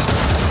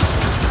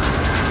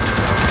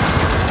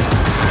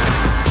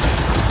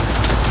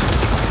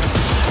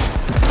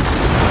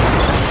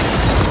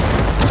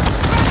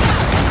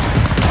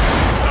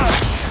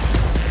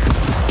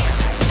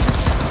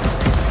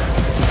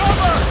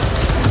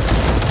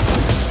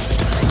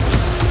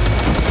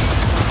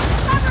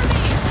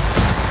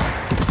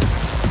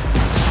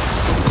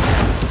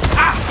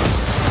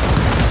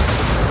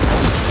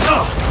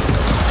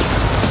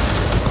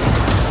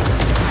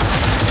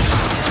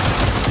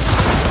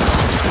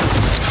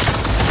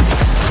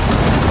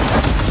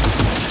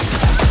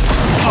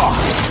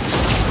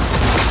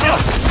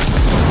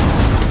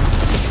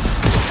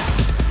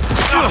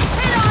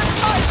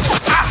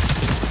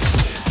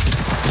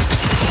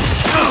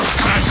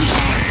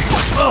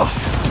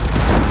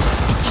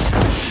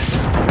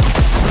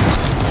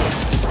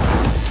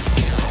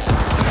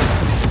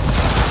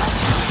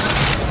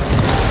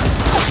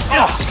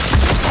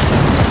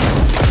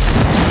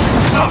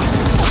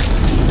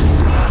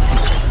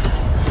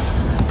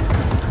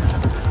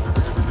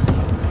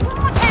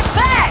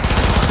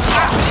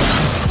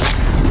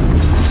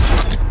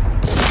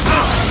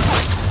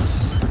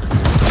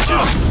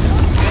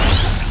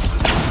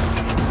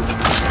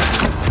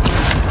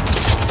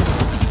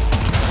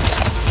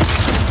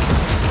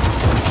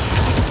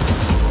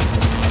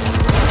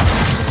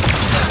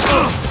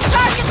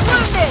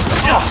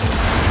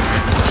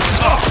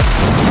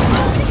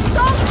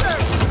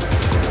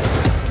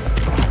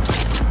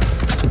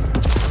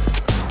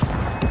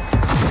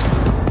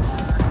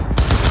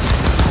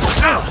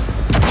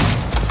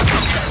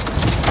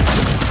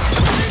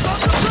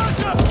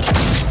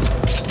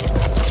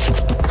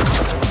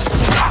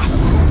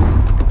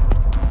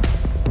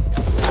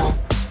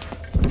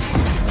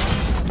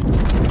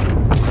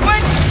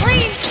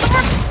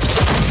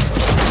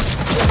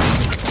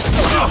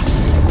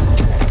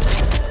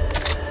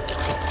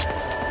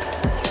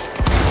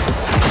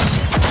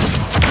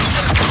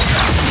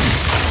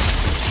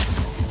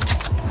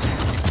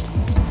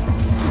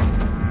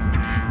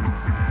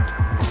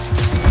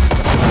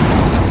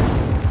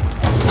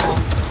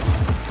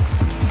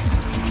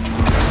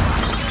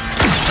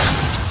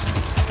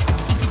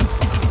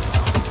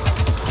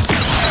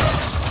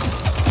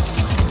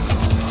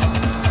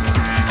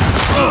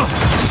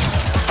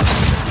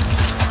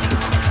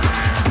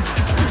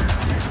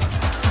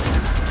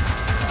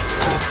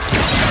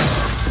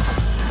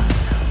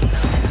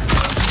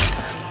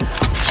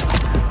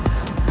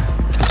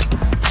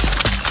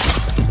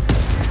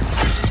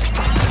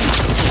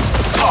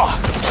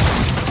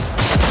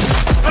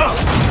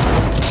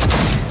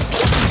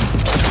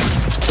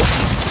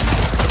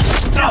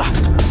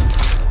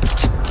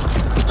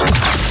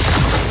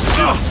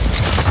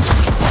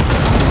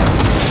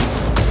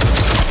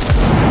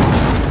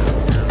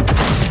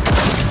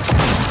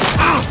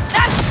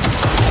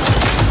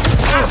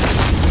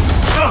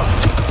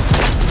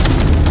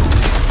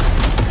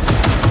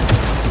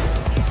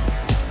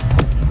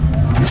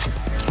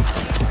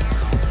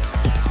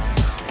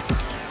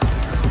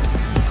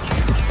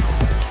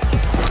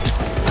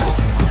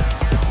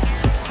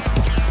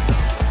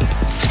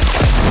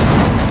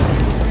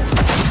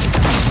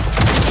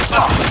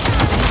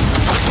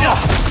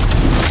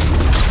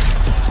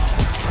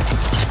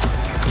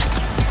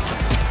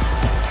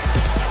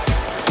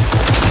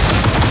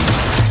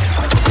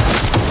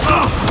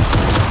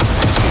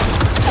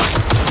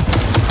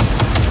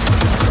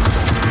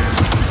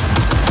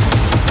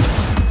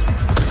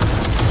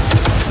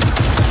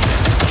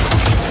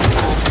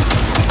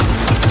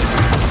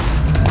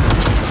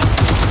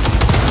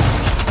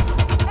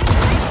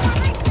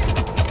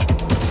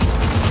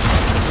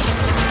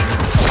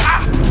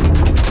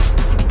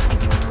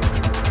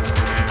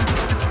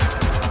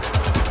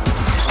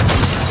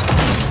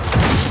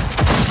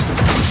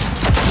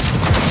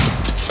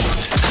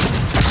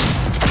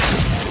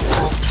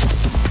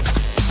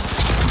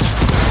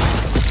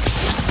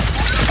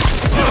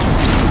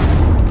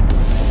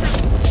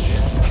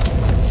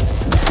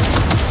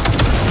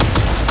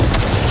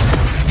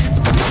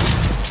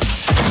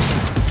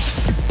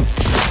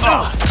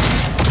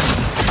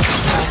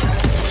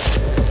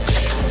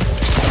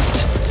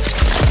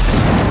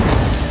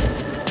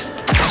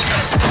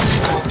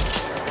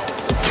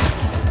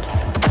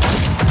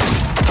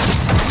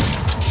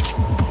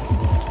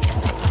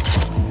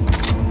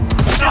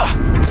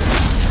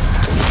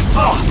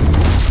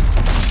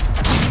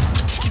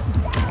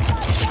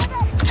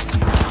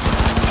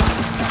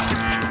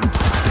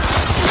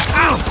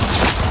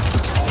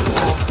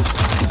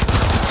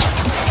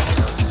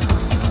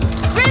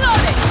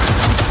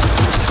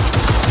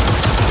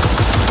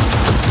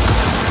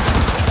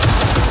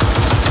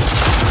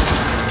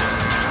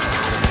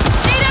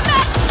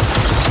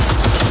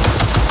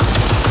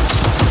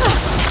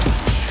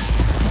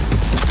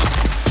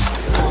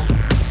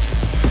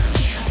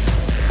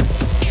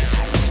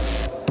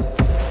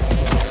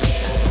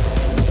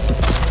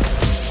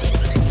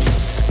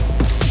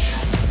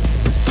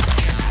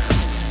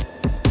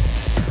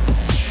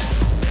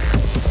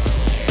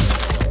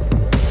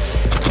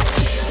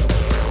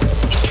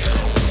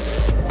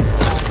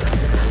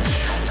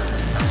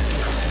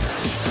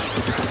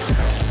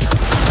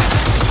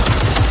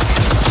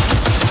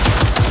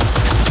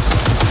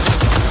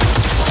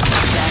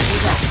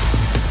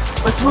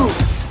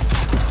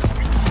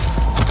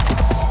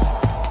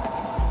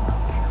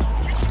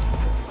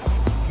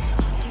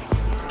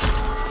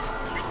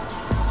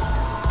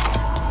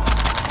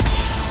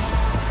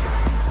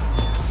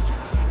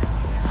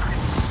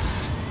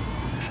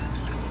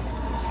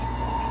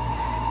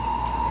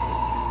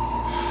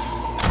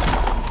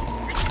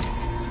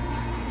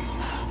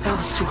 That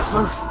was too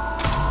close.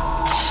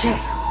 Shit.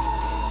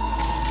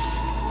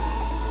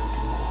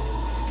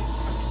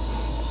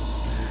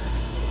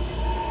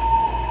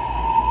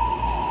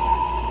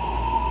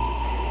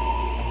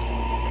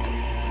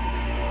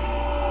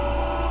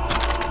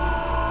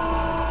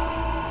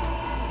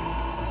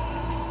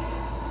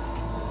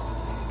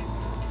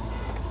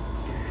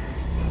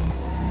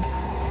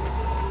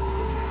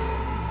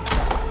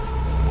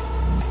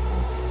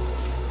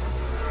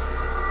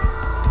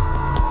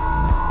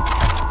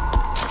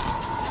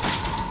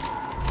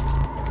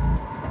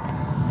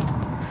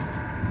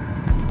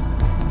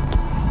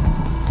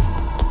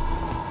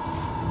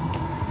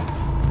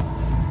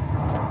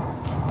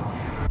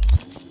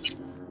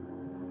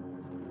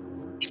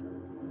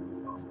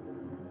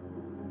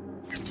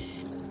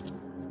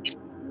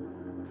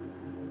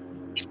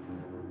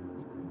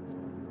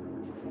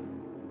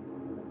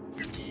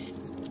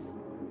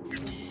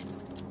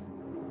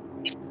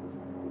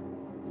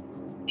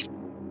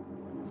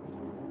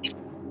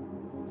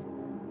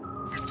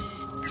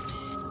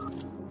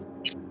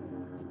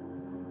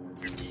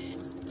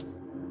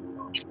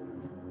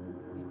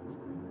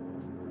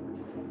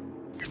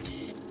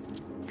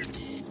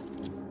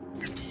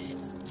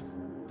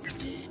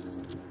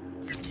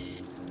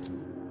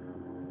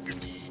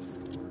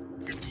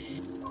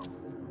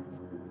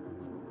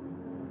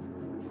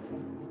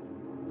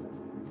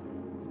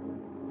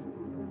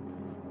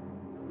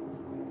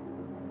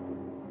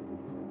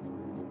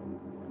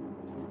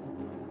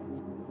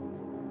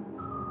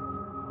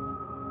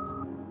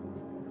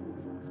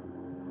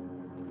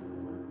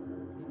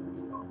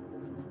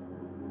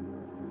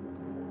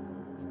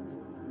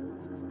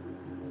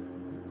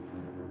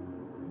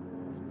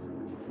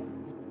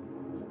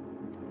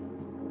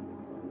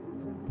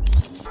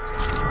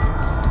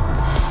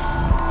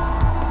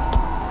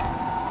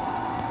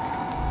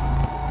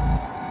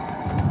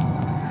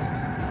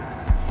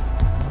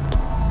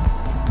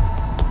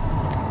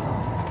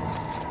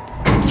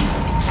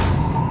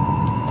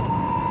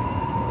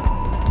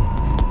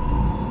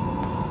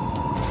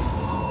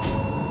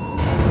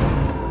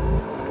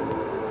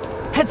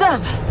 Heads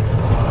up!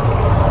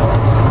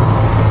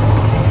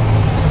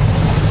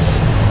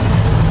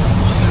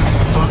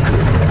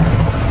 Motherfucker.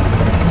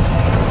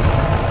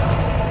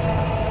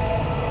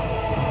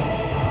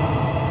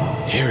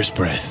 Hair's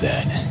breadth,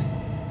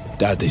 that.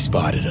 Doubt they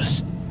spotted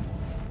us.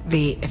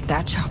 V, if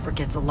that chopper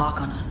gets a lock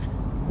on us,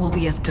 we'll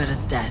be as good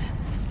as dead.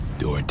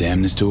 Do our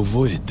damnedest to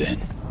avoid it, then.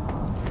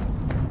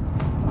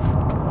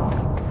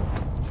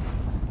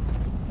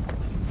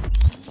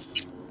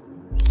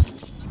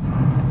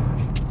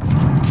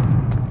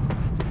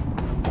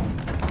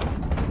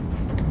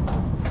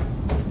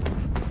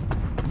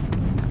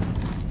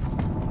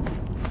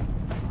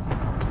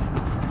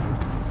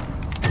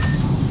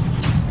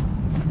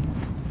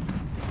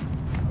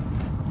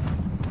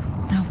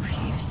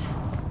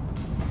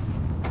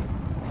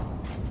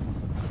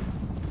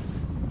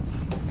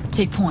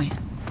 Take point.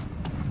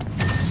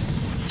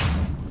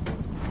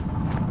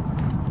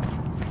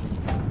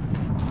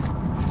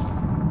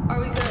 Are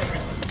we good?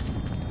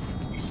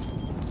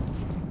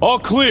 All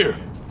clear!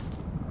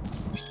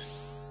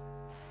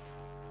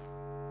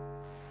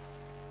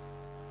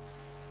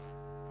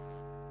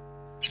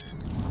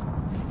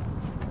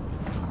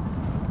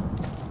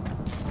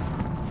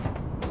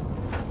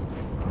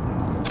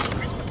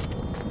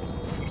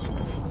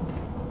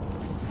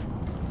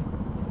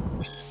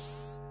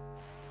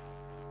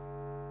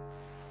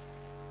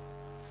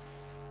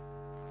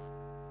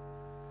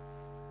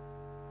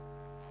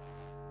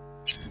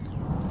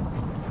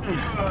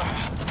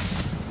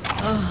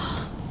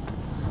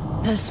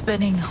 It's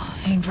spinning.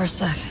 Hang for a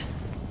sec.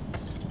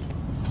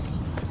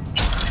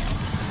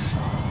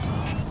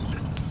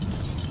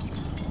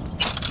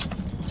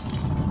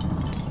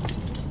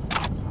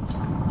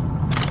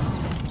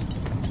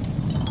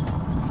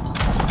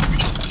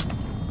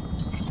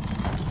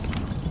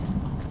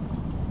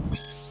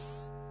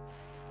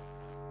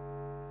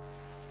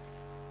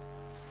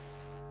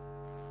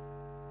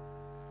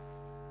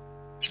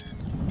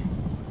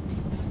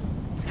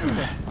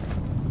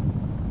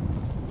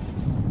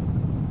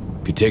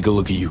 Could take a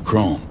look at your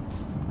chrome.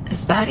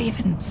 Is that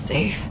even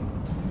safe?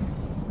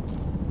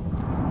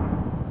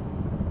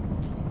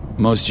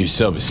 Most of your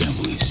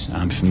sub-assemblies,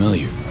 I'm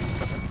familiar.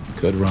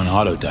 Could run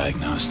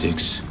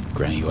auto-diagnostics,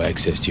 grant you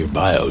access to your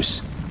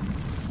BIOS.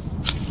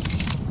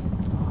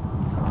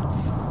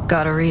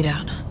 Got a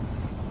readout.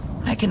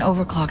 I can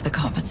overclock the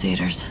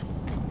compensators.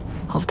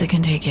 Hope they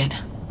can take it.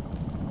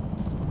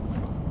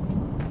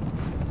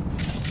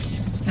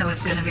 It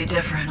was gonna be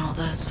different, all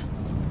this.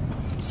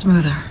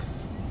 Smoother.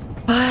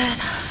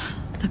 But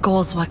the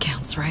goal's what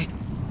counts, right?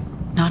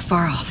 Not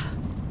far off.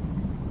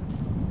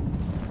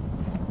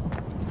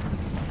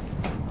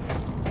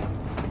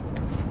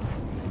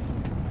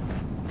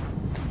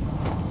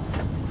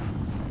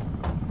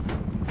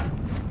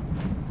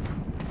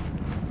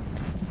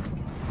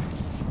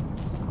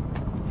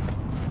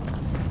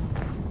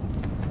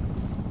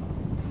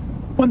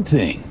 One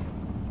thing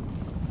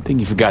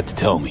you forgot to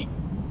tell me.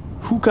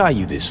 Who got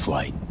you this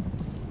flight?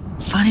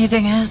 Funny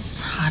thing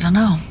is, I don't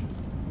know.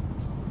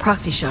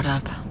 Proxy showed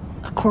up.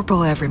 A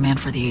corpo everyman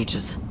for the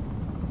ages.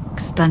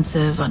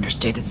 Expensive,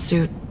 understated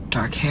suit,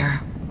 dark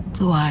hair,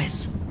 blue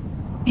eyes.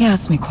 He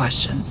asked me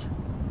questions.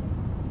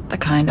 The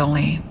kind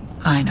only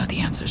I know the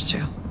answers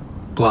to.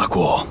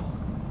 Blockwall.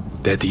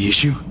 That the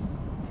issue?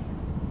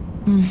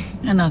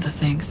 And other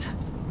things.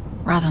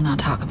 Rather not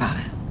talk about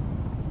it.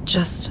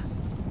 Just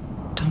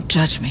don't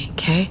judge me,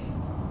 okay?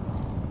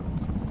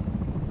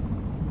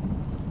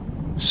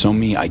 So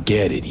me, I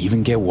get it.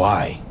 Even get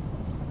why.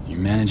 You're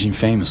managing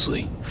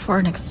famously. For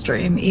an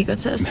extreme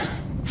egotist.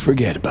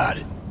 Forget about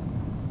it.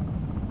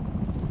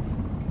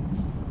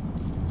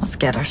 Let's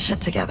get our shit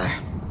together.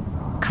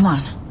 Come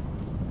on.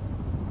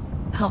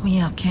 Help me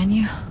up, can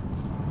you?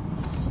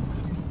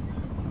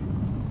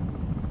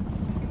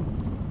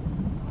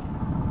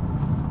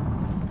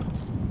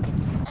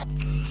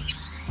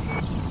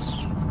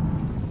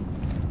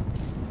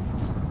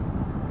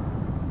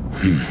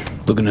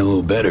 Looking a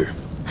little better.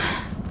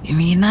 You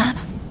mean that?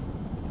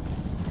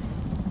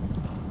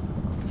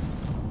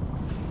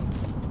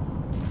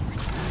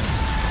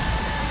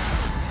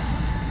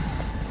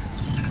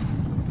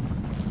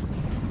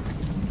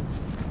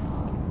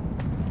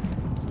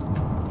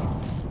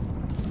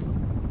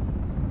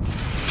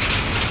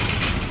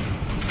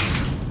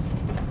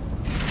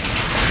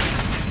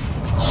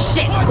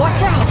 Shit,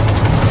 watch out!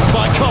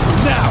 Find cover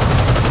now!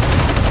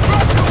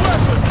 Drop your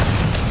weapon!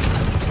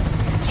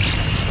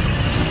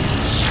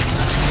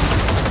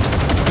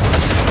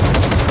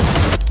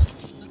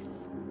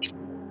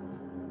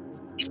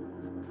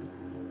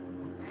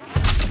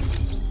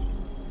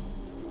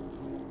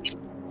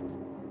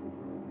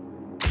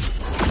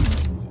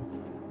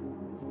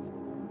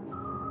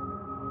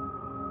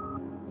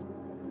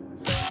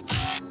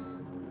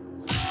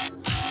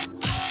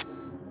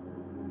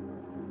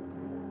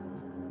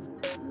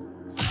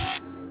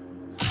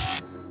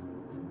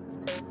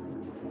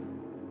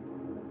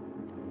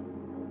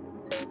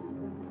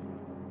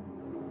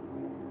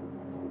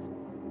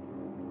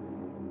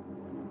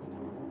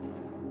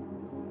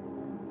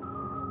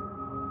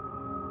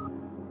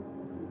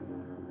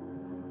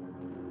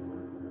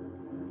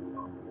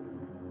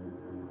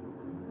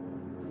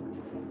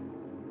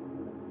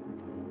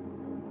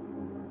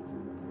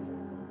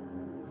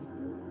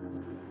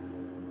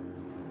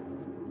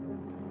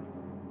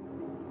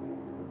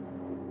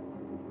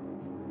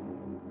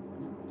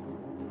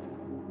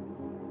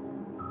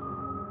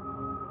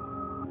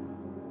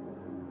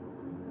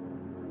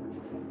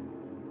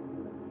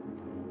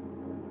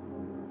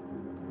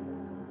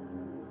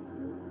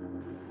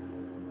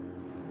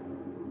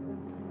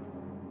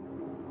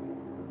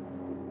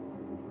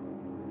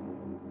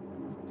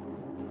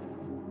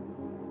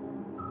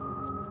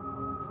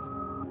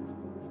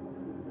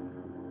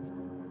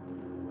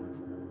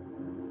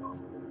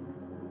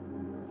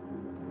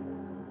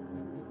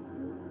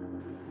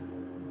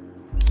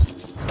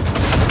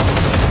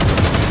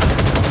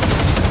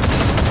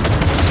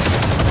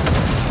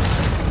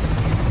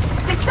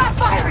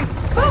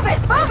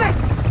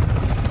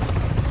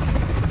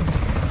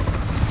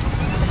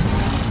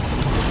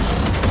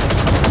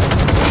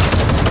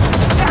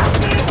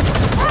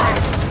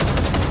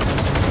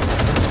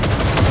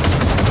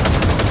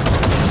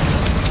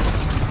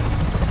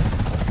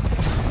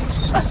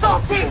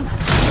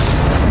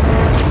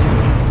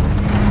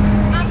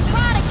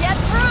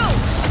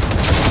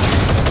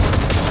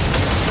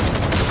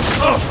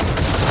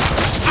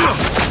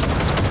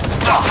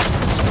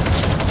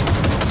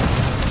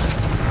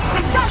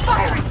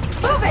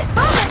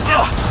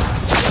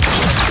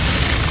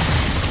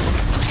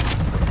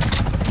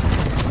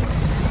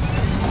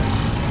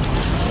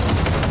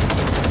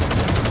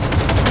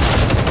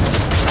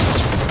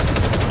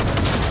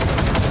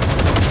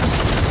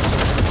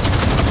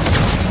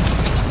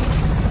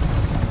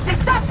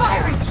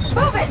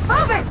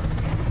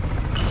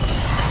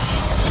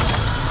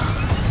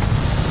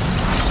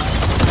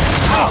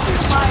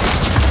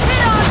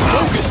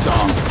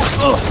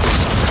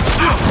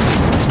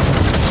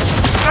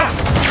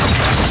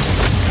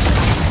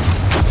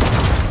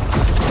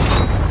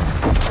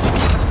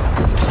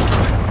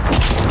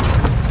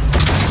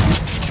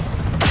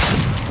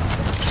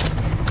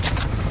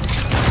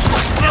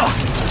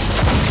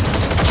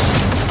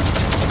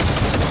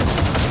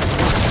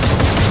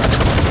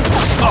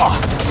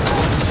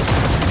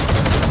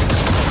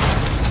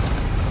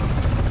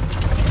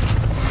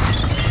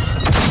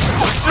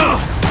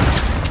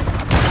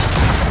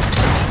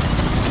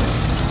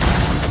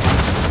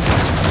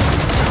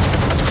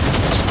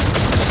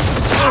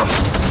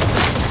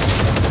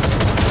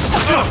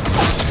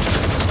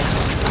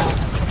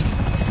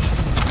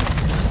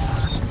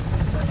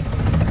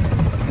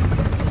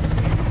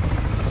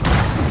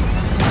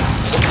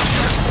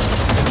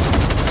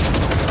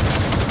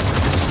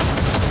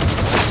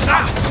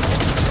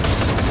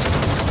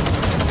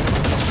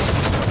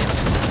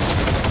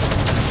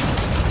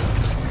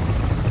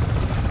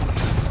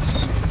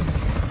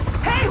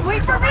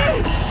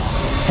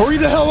 Hurry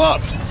the hell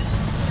up!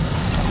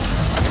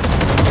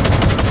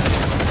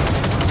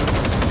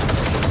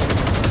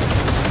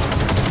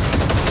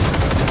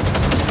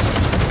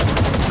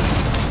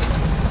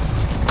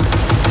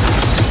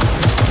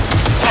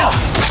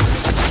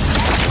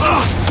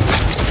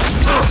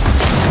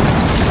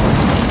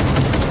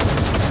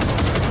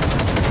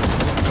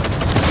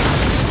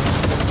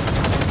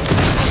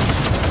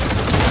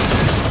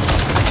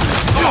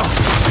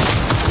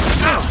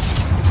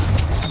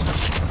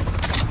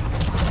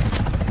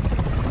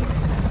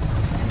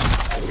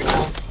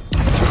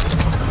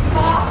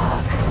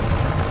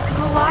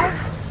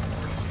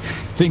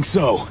 Think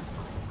so.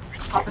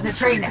 Hop in the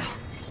train now.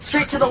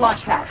 Straight to the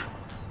launch pad.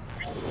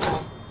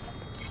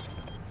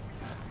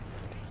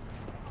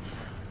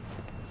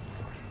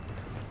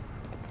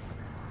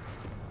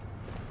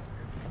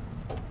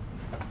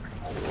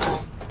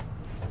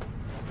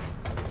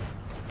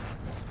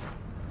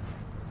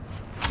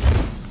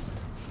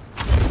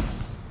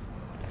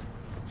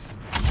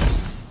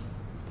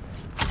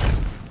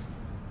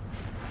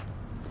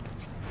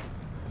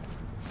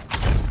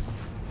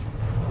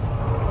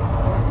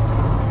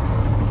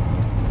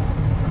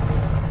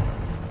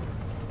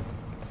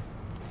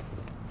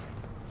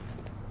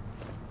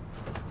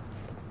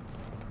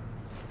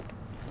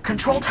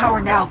 Control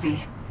tower now,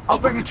 V. I'll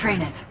bring a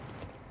train in.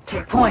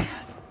 Take point.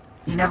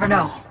 You never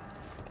know.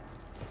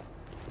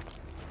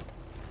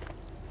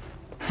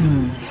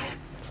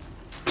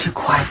 Too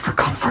quiet for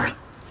comfort.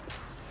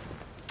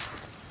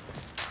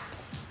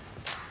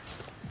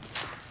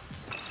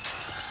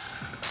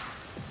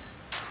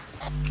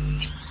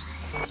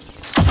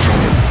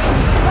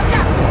 Watch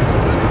out!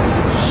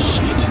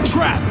 Shit,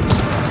 trap!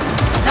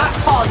 Not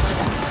falling for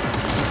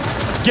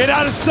that. Get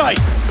out of sight!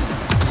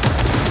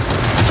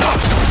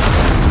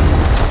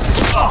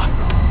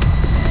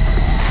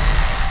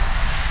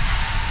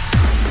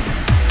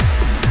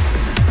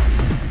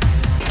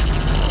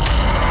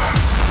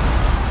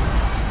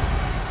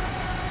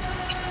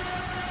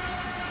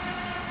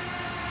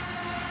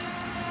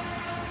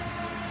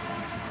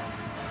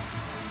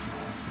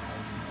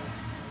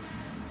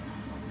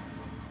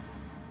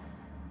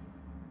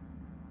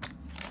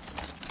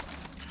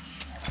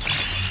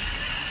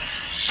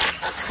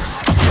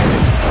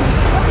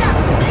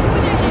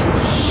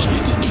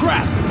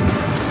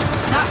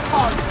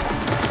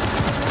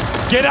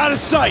 Get out of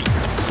sight!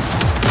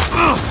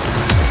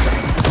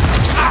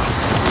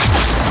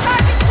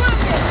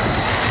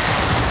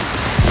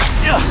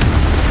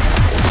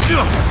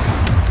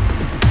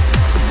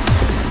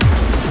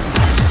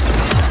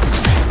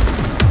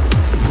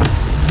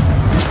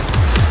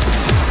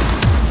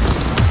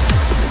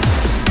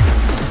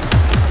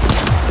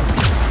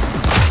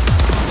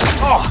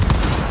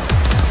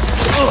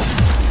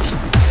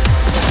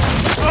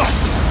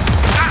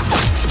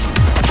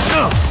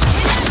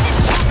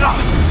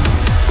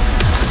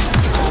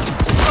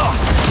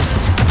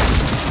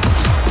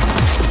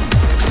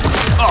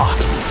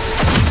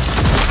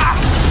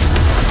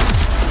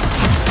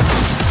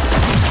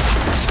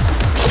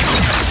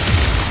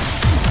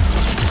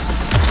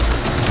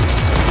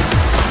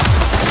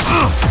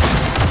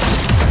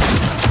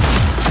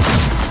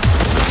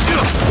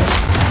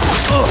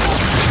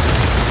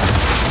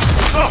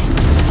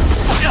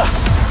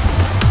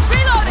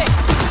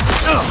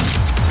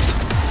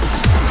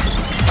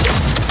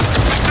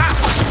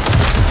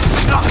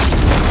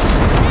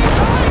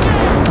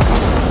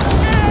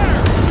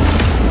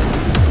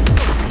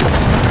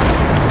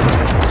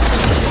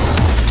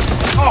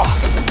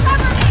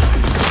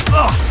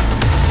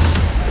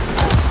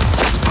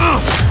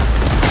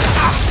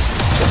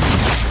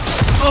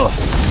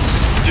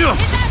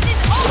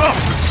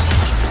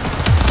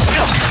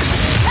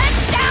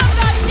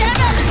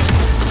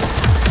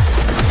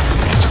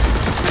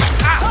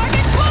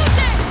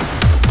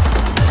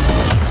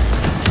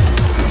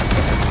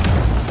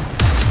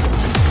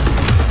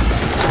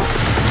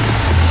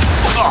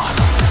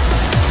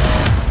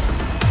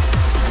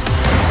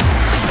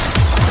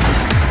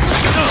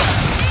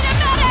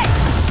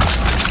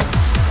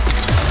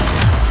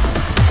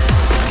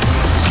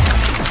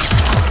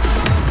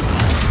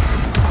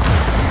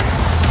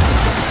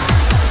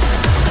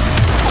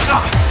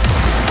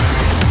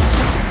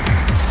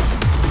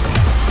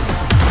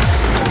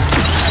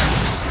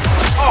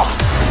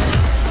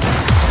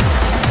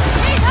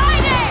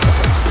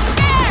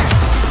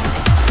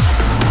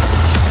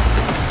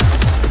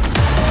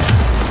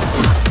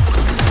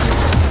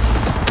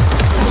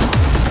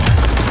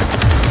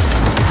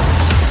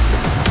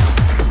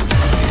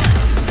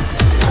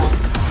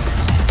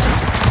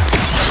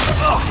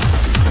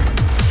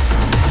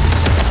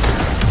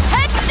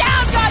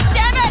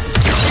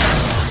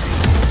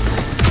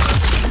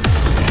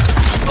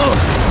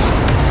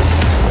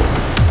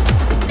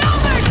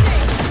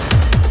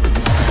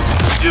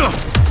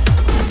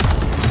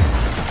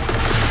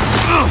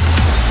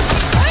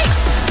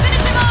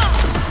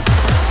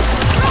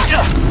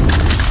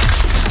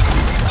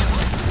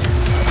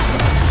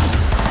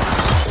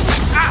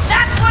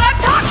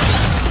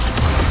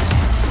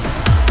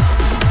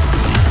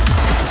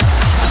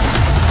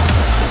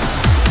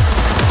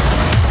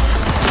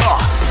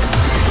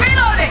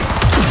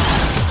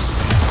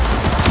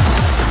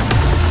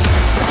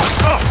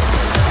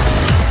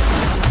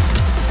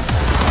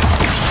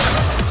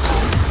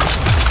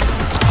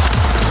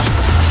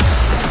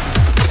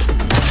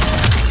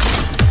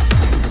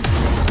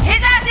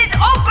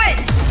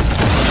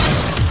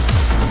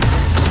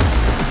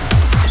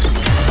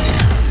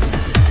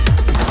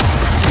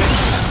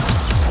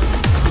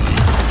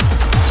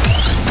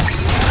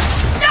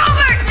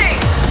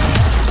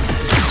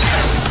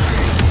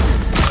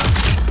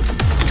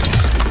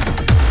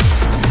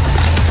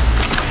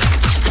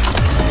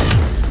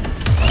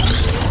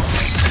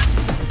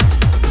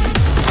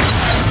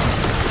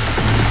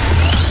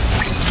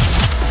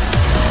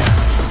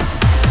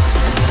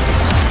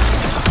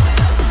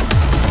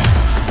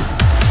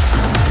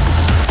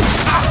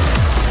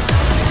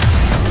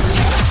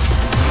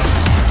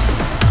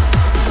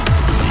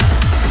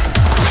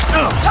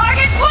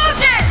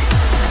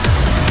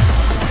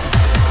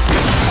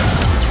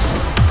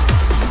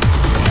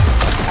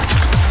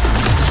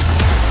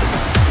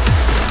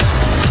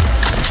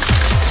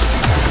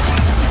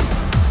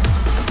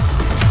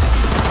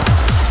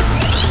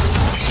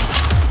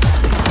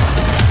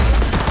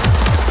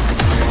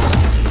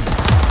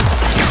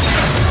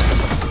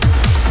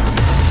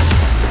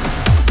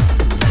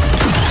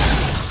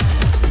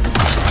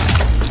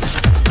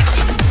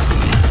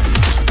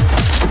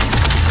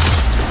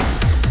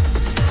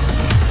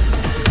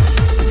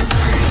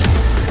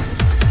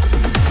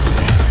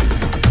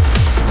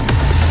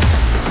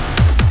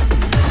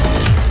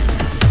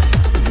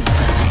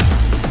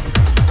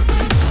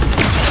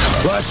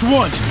 Source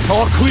 1,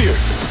 all clear.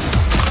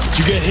 Did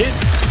you get hit?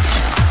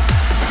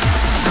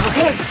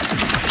 Okay.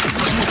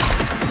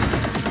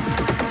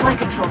 Flight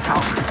control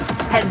tower.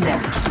 Heading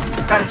there.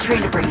 Got a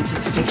train to bring you to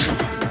the station.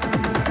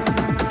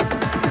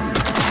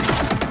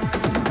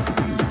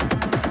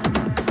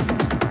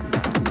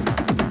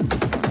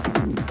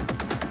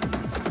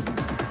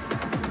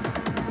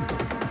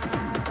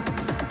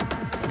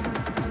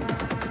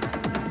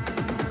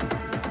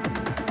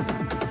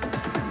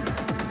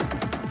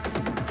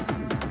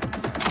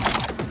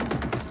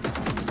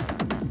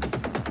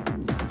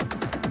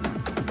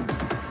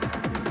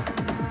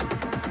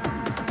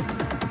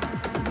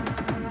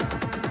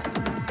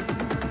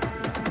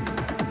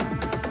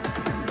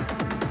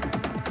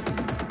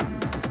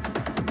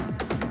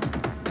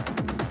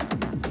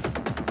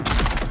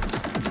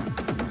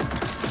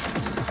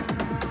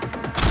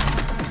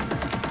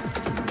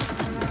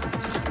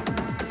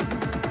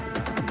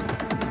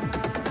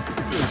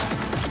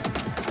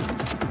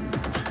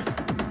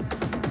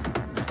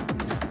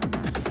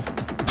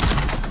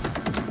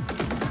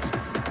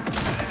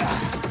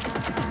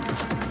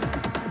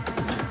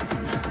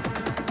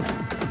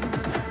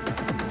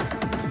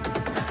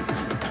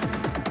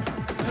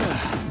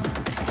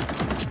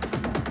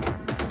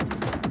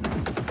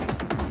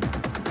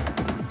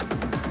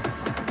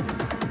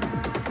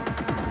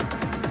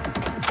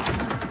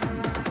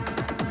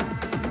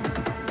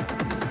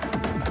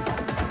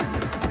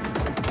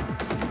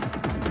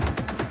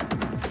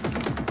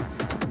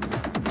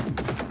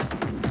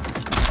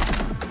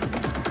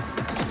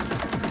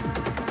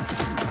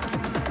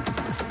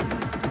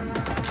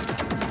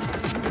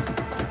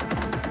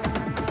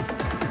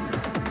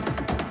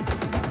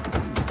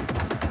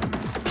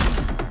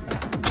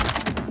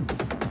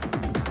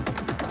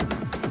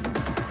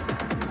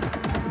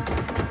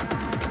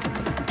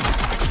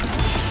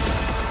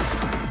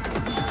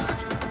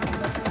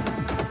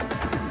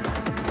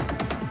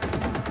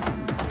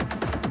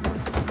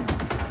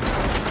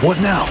 What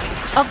now?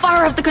 I'll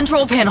fire up the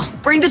control panel.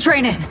 Bring the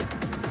train in.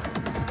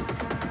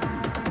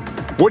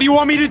 What do you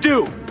want me to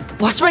do?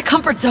 Watch my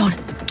comfort zone.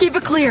 Keep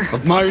it clear.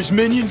 Of Myers'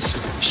 minions?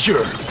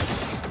 Sure.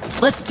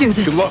 Let's do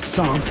this. Good luck,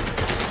 Song.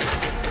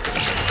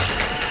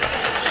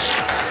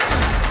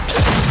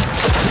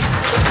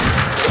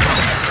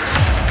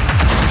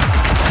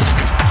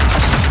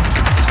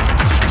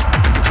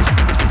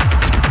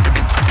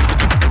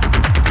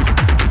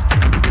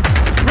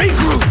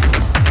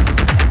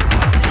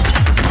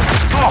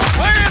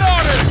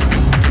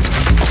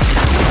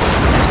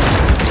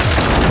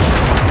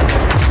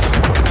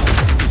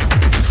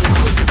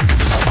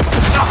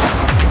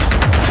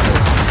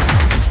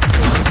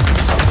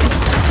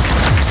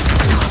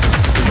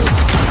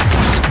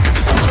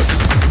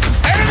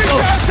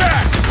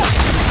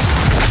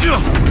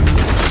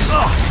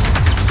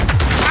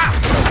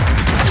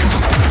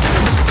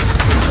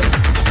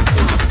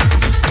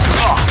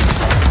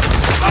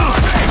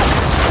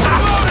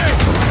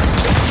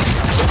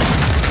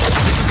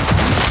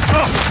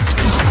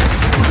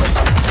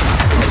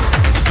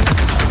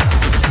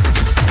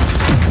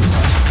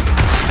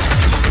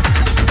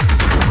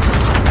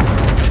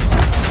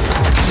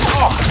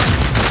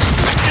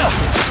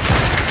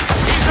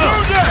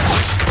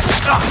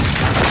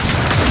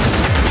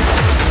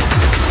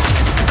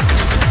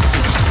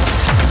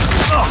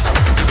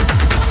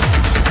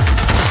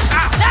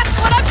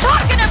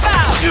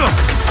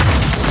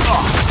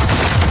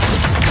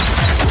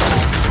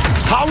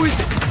 How is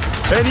it?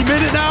 Any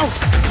minute now?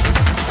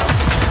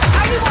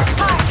 I need more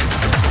time.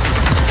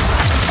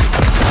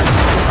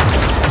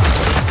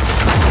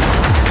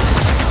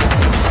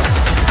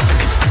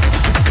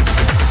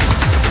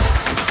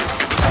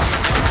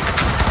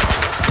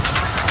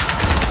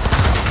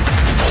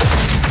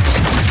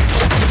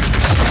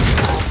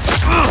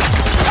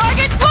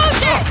 Target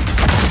wounded!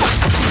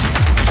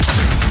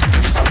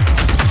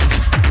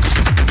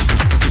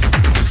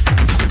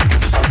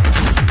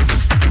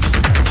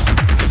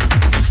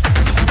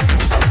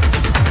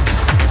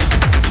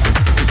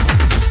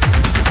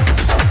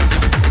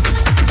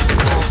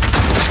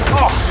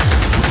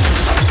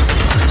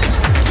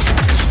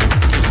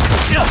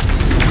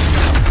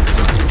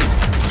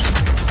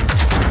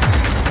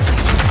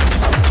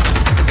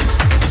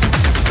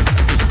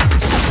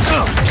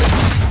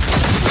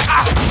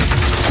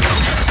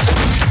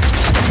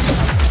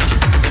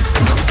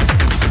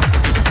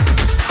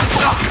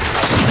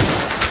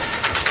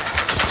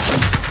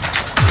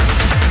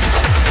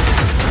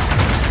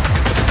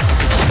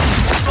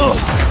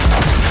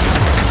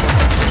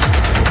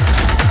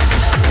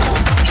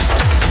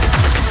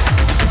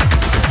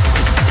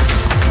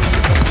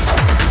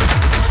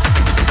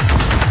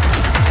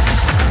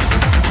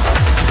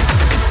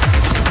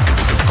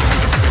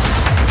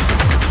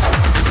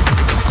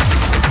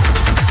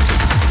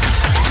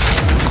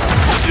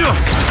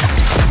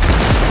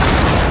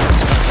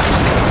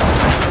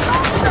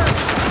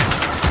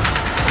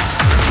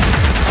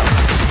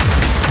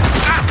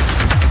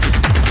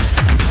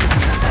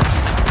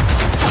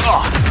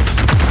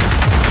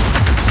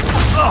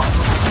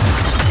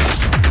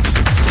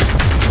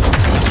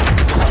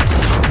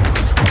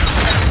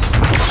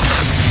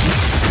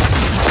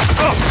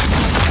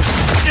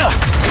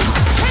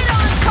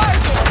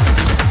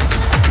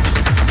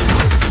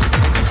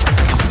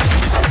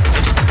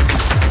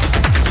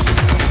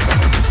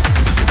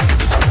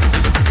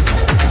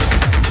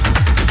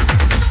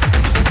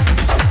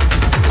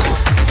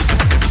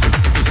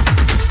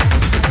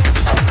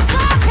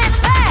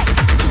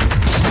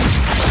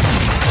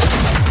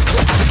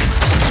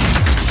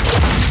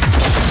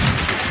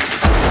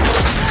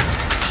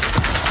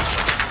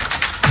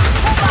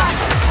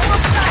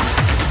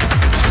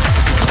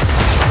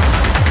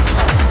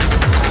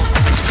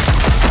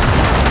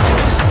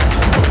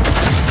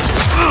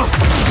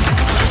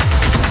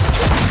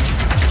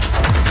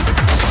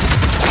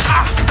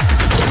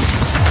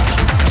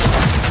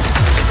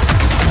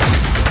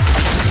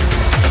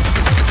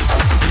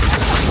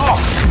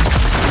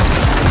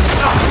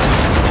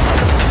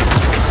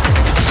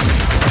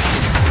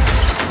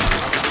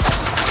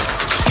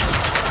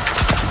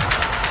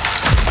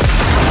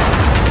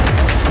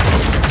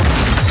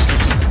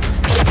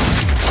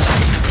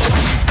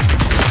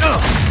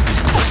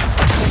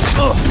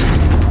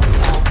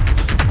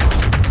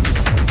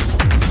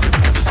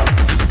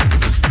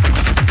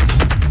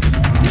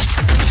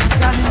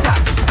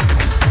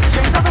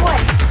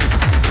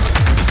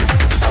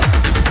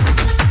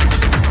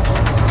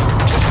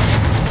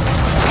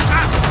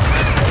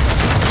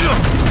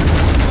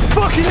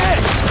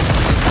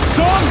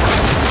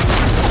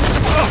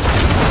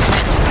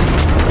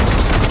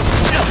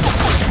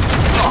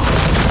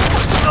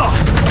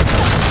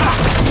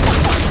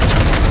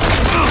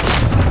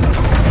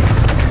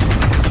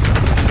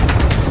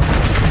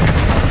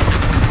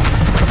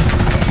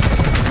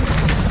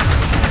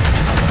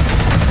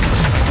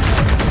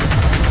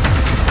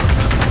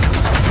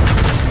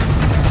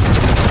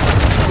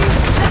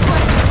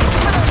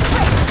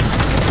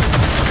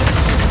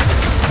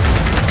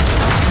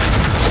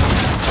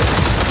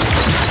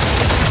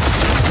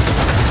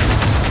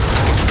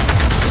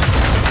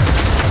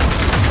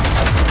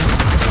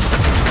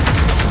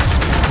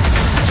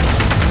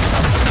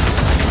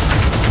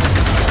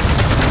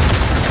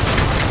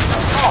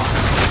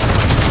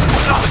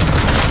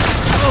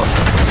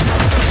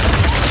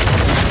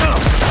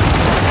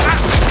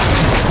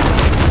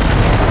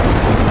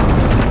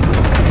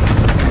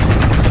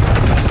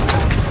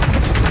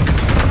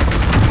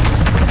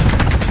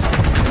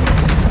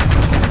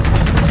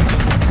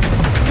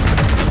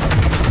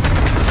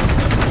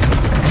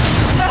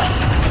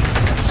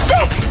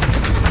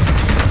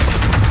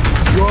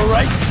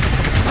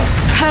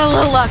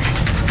 little luck.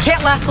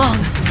 Can't last long.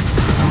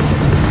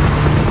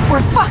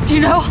 We're fucked, you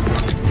know?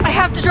 I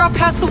have to drop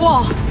past the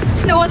wall.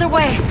 No other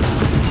way.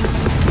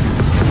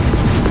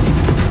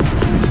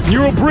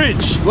 Neural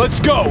bridge.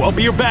 Let's go. I'll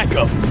be your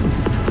backup.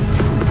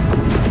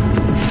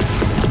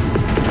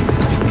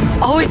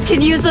 Always can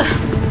use a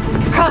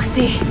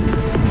proxy.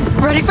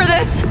 Ready for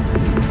this?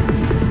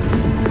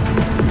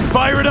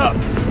 Fire it up.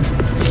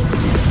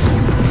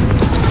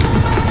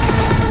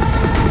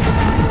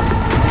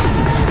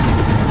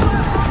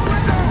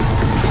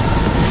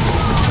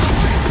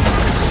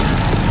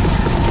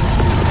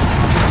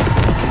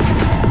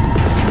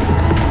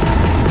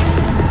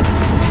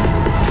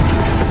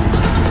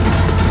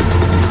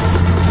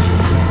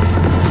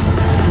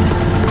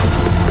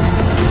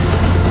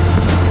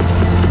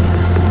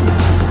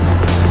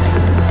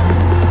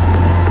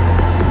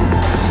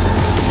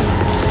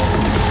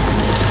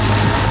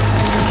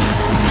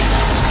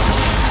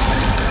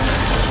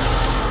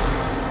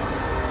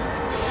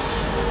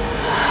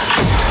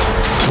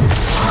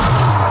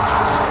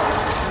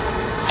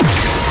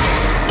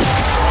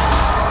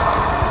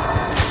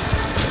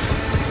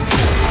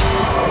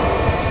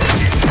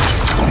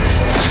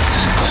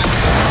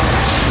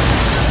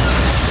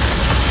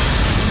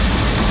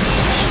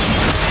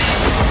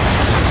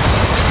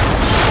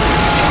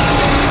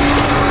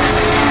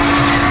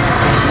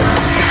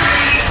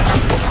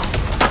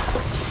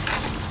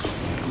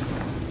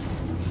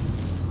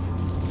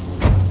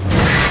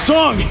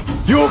 Song,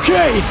 you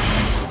okay?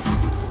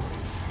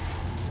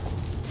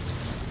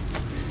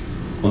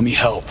 Let me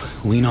help.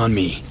 Lean on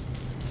me.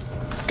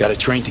 Got a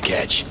train to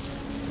catch.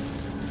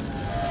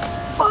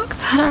 Fuck,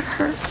 that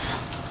hurts.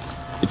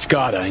 It's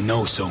gotta, I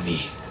know,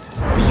 Somi.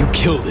 But you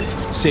killed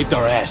it. Saved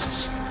our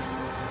asses.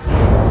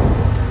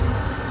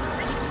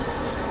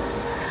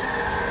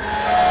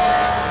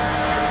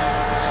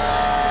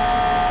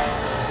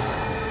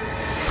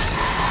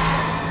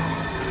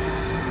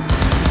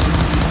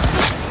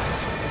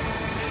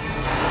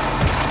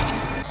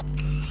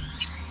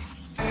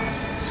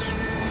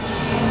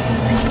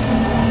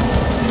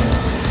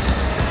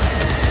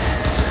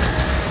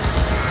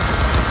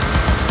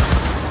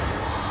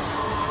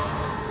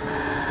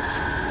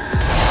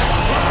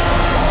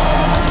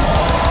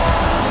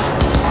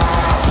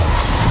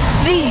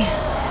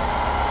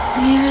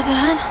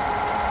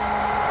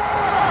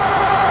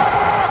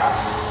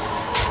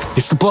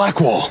 It's the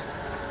Blackwall.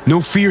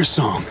 No fear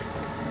song.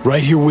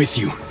 Right here with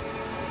you.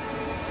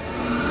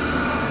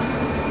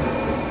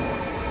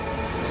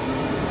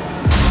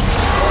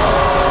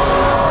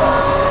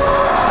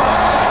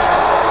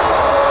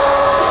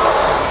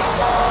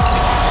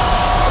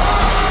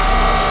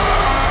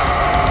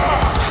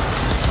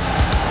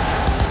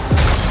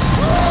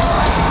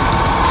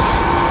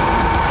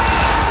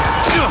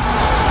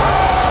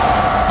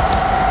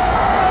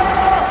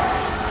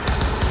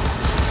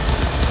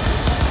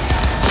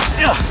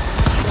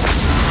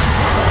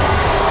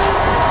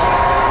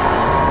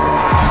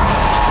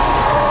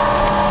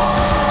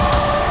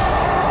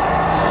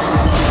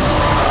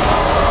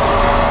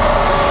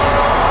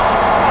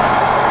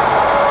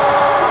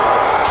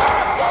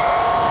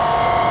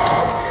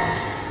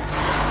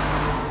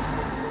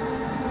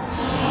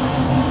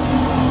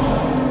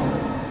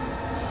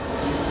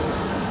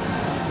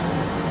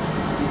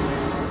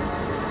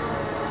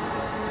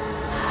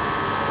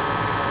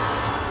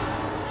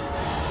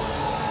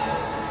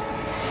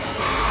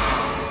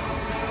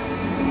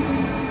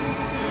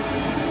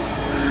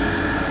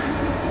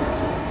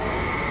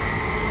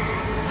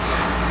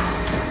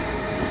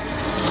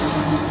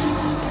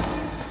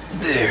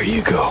 There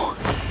you go.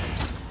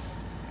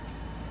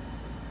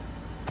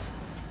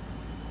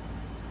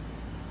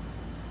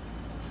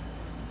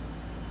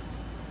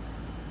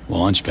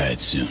 Launchpad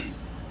soon.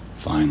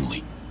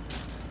 Finally.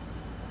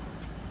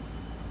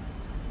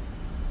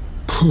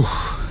 Phew.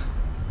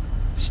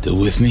 Still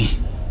with me?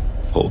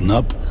 Holding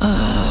up?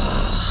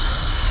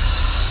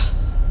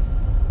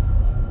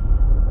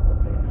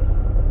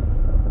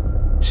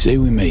 Say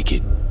we make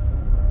it.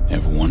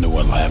 Ever wonder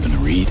what'll happen to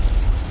Reed?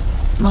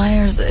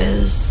 Myers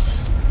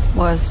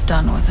was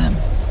done with him.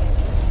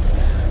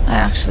 I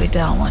actually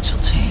doubt much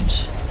will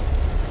change.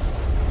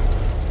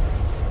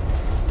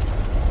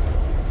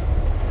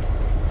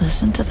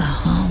 Listen to the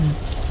hum.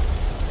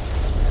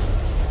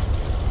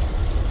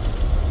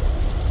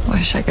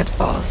 Wish I could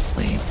fall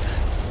asleep,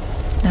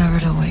 never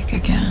to wake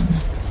again.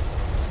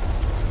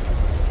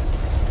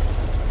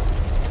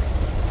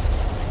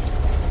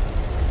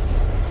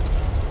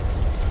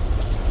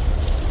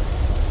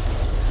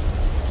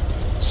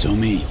 So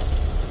me.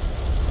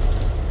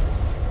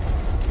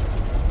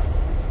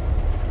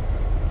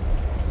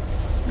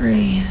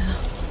 Reed.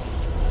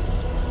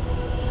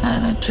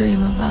 Had a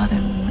dream about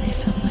him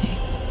recently.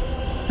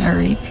 A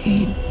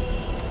repeat.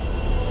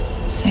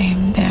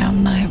 Same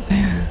damn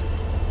nightmare.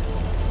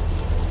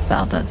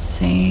 About that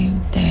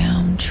same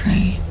damn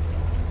train.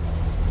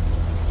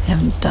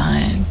 Him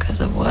dying because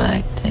of what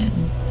I did.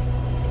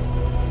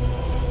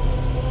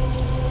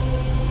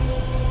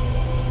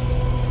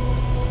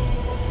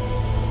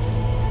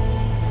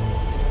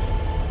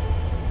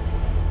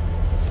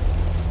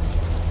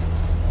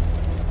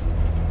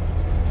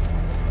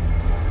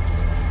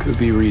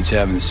 be Reed's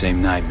having the same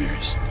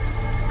nightmares.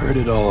 Heard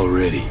it all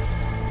already.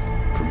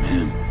 From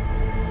him.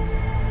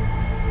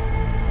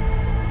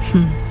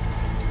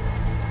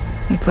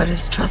 He put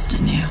his trust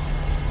in you.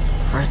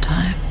 For a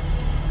time.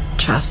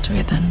 Trust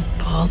we then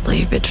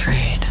boldly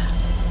betrayed.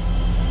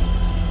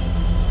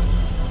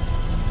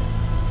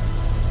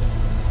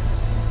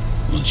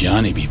 Will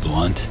Johnny be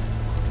blunt,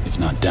 if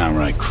not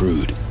downright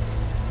crude?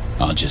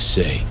 I'll just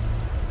say,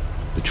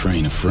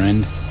 betraying a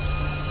friend,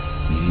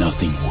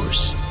 nothing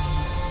worse.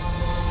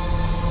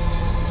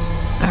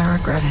 I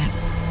regret it.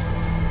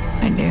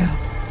 I do.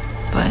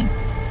 But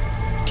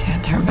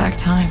can't turn back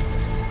time.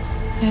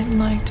 I'd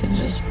like to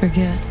just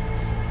forget.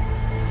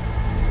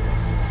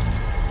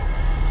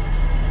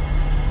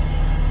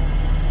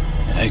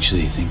 I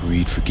actually think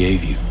Reed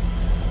forgave you.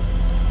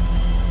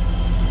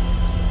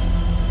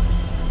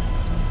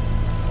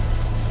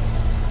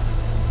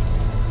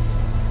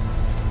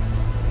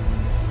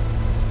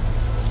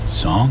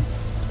 Song?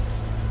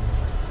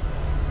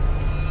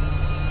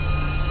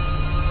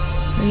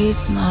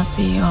 Reed's not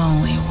the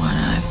only one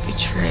I've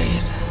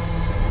betrayed.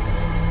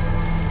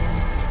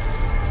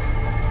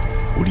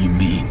 What do you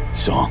mean,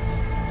 Song?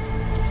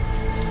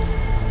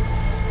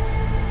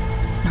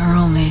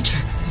 Neural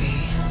Matrix V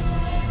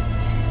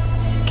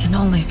can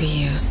only be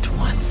used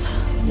once.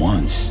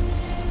 Once?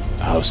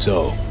 How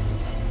so?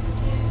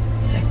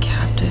 It's a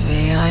captive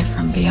AI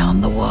from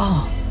beyond the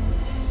wall.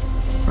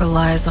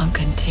 Relies on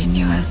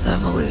continuous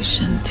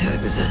evolution to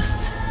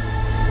exist.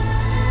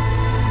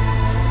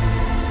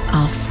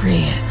 I'll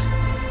free it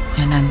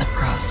and end the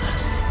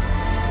process.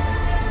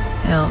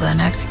 It'll then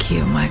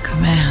execute my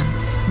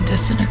commands and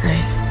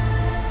disintegrate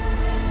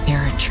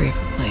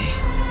irretrievably.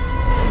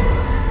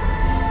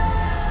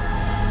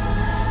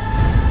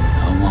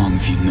 How long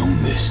have you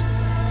known this?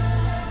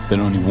 That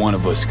only one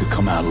of us could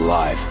come out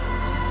alive?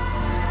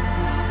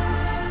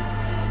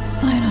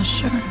 Sign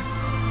sure.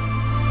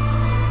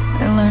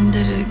 I learned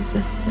it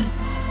existed.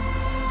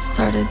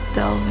 Started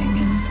delving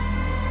into...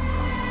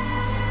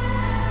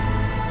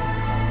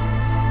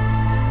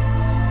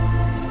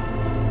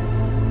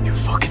 You're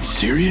fucking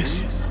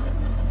serious?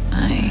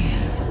 I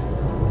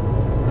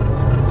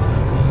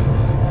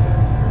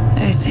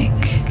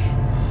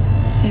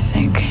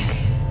think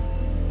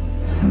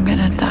I'm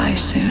gonna die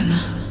soon.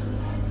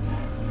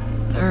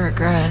 The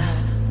regret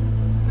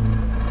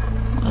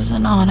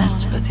wasn't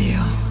honest with you.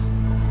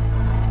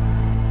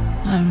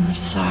 I'm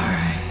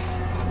sorry.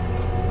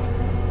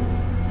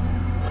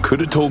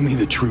 Could have told me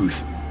the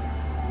truth.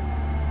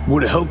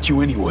 Would have helped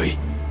you anyway.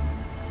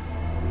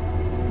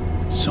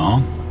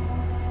 Song?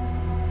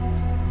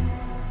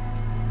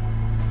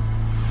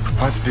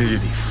 Hot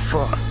diggity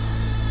fuck.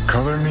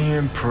 Color me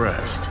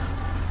impressed.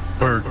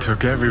 Bird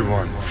took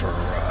everyone for a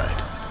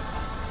ride.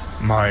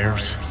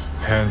 Myers,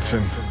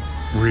 Hansen,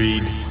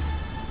 Reed,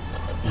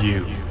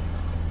 you.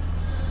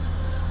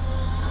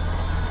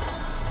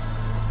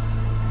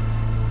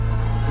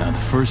 Now, the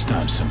first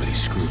time somebody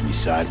screwed me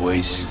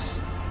sideways,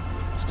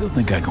 still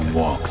think I can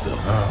walk, though.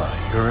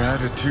 Your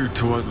attitude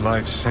to what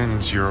life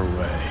sends your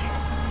way.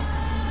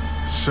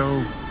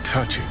 So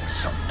touching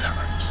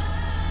sometimes.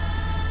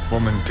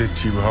 Woman did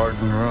you hard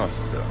and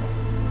rough, though.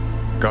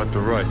 Got the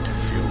right to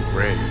feel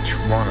rage,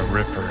 wanna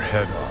rip her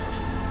head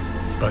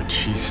off. But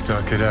she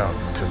stuck it out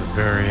to the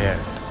very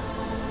end.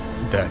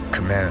 That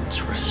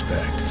commands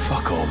respect.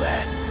 Fuck all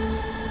that.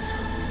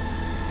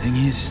 Thing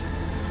is,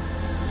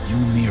 you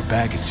and me are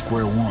back at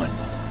square one.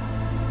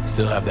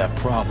 Still have that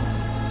problem.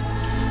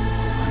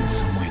 Find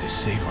some way to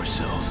save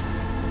ourselves.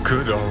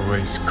 Could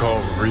always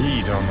call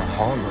Reed on the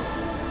hollow.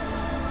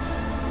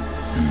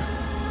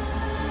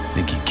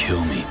 Think he'd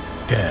kill me.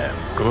 Damn,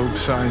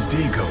 globe-sized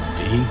ego,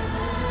 V.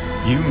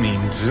 You mean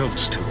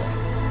zilch to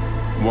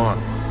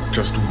him.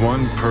 Just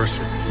one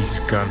person he's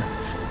gunning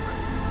for.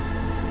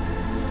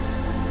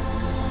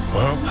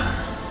 Well,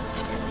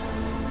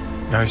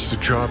 nice to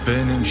drop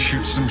in and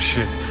shoot some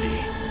shit,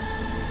 V.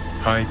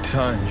 High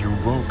time you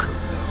woke her,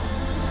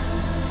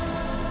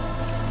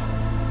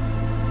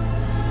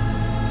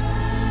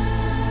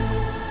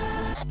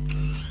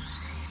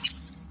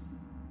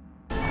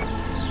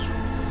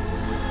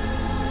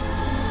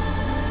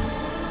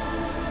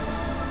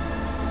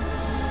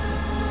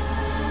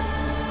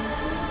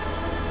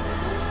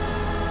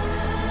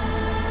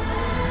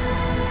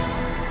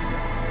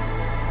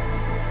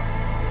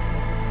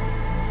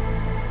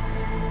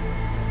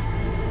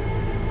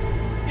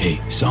 Hey,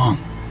 Song.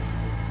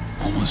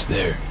 Almost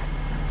there.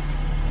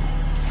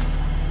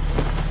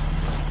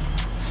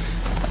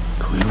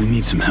 Clearly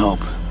need some help.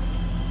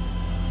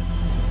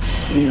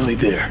 Nearly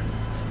there.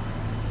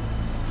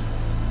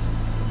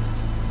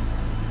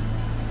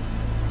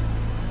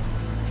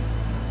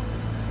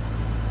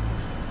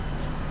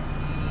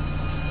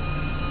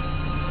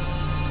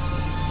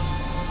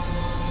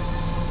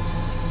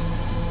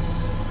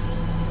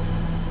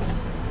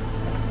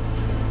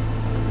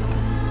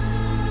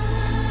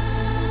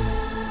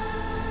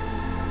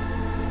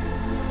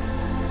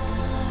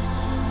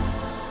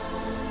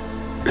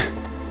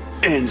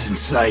 Ends in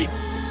sight.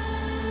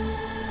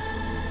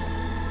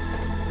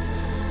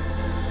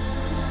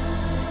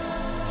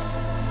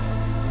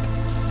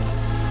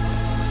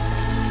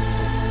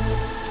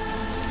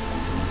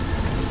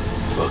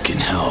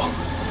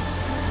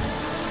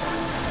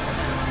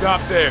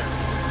 Stop there.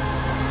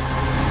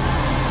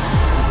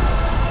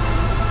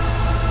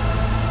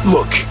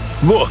 Look,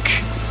 look.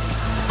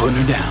 Putting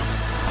her down.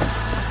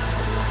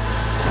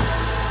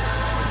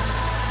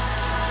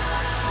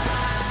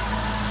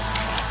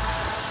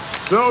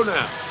 Slow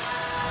now.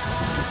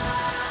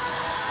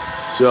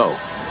 So,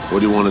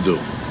 what do you want to do?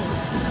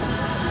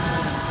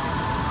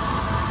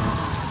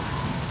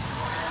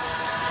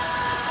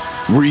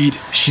 Reed,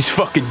 she's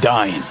fucking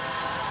dying.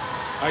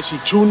 I see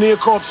 2 near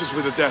corpses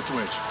with a death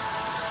wish.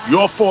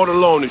 Your fault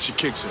alone if she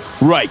kicks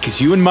it. Right, because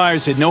you and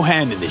Myers had no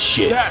hand in this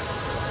shit. That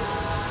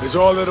is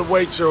all that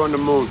awaits her on the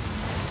moon.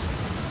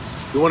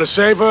 You want to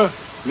save her?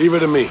 Leave her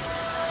to me.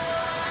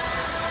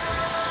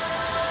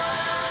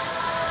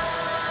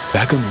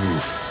 Back on the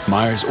roof,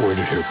 Myers ordered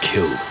her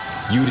killed.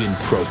 You didn't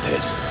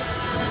protest.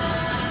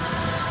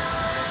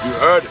 You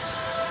heard it.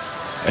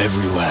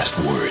 Every last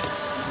word.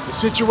 The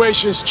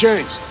situation's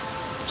changed.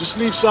 Just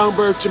leave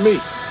Songbird to me.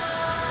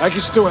 I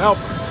can still help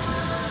her.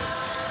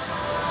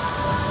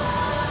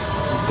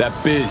 That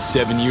biz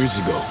 7 years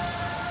ago.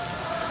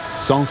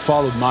 Song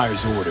followed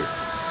Myers' order,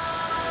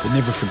 but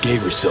never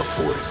forgave herself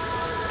for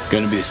it.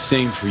 Gonna be the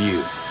same for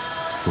you.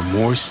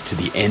 Remorse to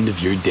the end of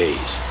your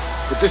days.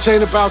 But this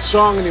ain't about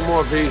Song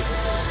anymore, V.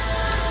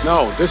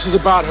 No, this is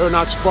about her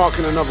not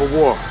sparking another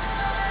war.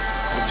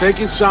 I'm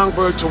taking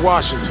Songbird to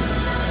Washington.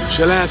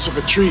 She'll answer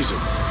for treason.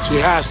 She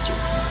has to.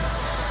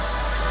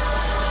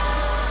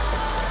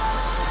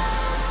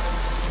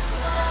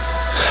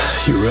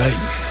 You're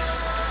right.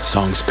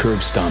 Song's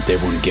curb stomped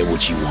everyone to get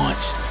what she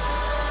wants.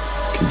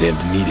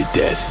 Condemned me to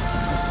death.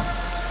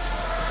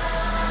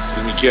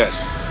 Let me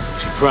guess.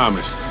 She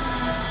promised.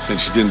 Then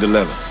she didn't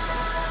deliver.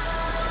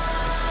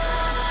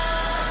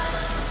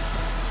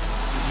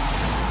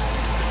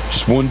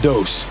 Just one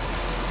dose.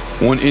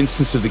 One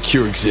instance of the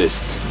cure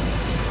exists.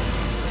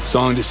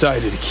 Song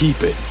decided to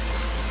keep it,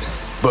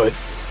 but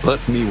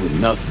left me with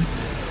nothing.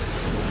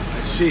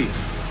 I see.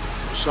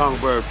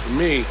 Songbird for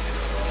me,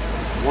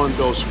 1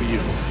 dose for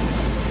you.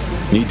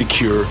 Need the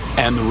cure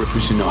and the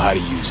Rippers who know how to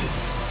use it.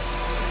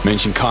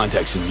 Mention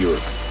contacts in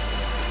Europe.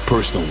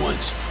 Personal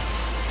ones.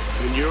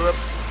 In Europe,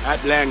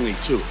 at Langley,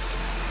 too.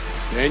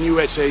 The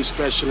NUSA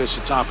specialists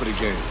are top of the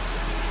game.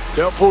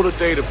 They'll pull the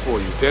data for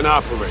you, then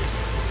operate.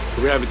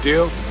 Do we have a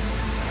deal?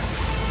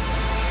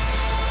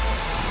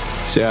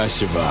 Say I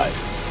survive.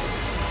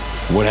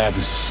 What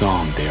happens to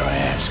Song, dare I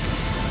ask?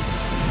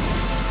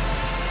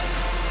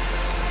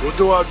 We'll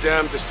do our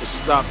damnedest to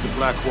stop the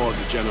Blackwall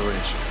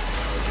degeneration.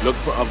 Look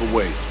for other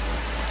ways.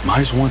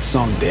 Myers wants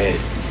Song dead.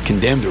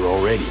 Condemned her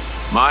already.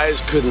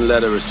 Myers couldn't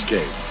let her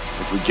escape.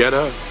 If we get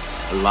her,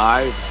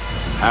 alive,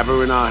 have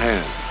her in our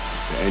hands,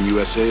 the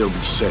NUSA will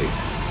be safe.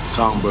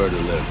 Songbird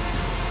will live.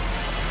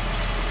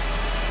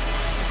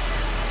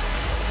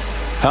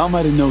 How am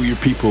I to know your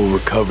people will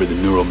recover the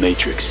neural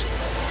matrix?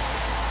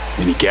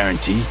 Any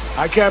guarantee?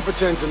 I can't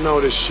pretend to know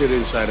this shit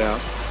inside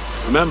out.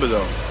 Remember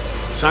though,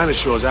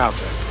 Sinoshore's out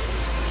there.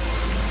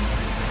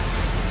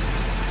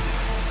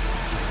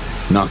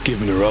 Not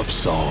giving her up,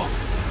 Saul.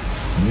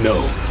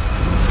 No.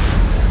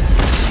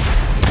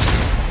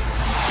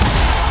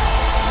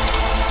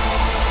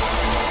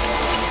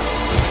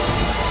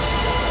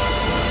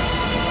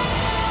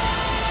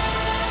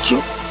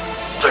 Too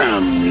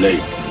damn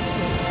late.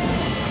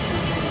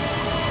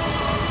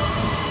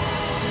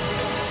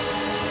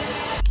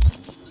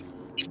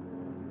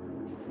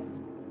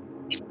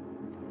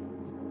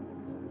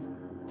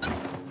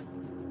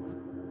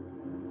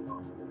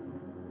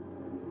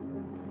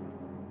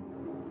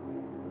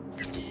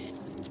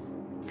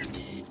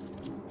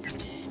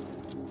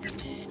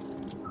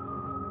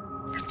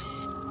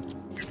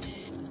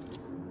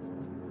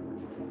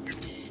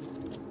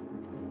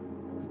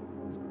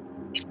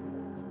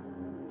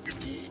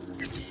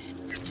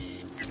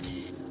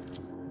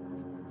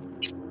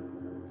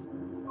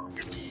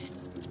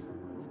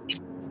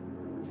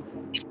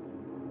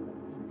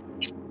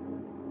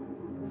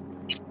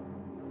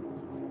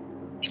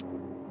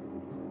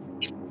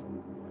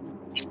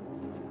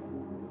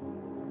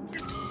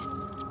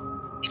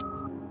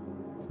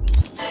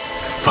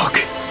 Fuck.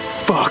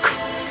 Fuck.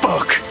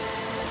 Fuck.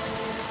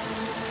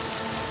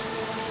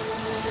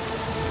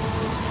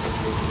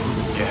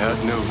 You had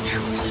no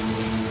choice.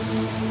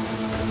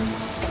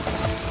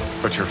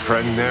 But your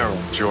friend there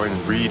will join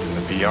Reed in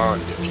the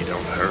Beyond if you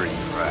don't hurry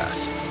your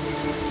ass.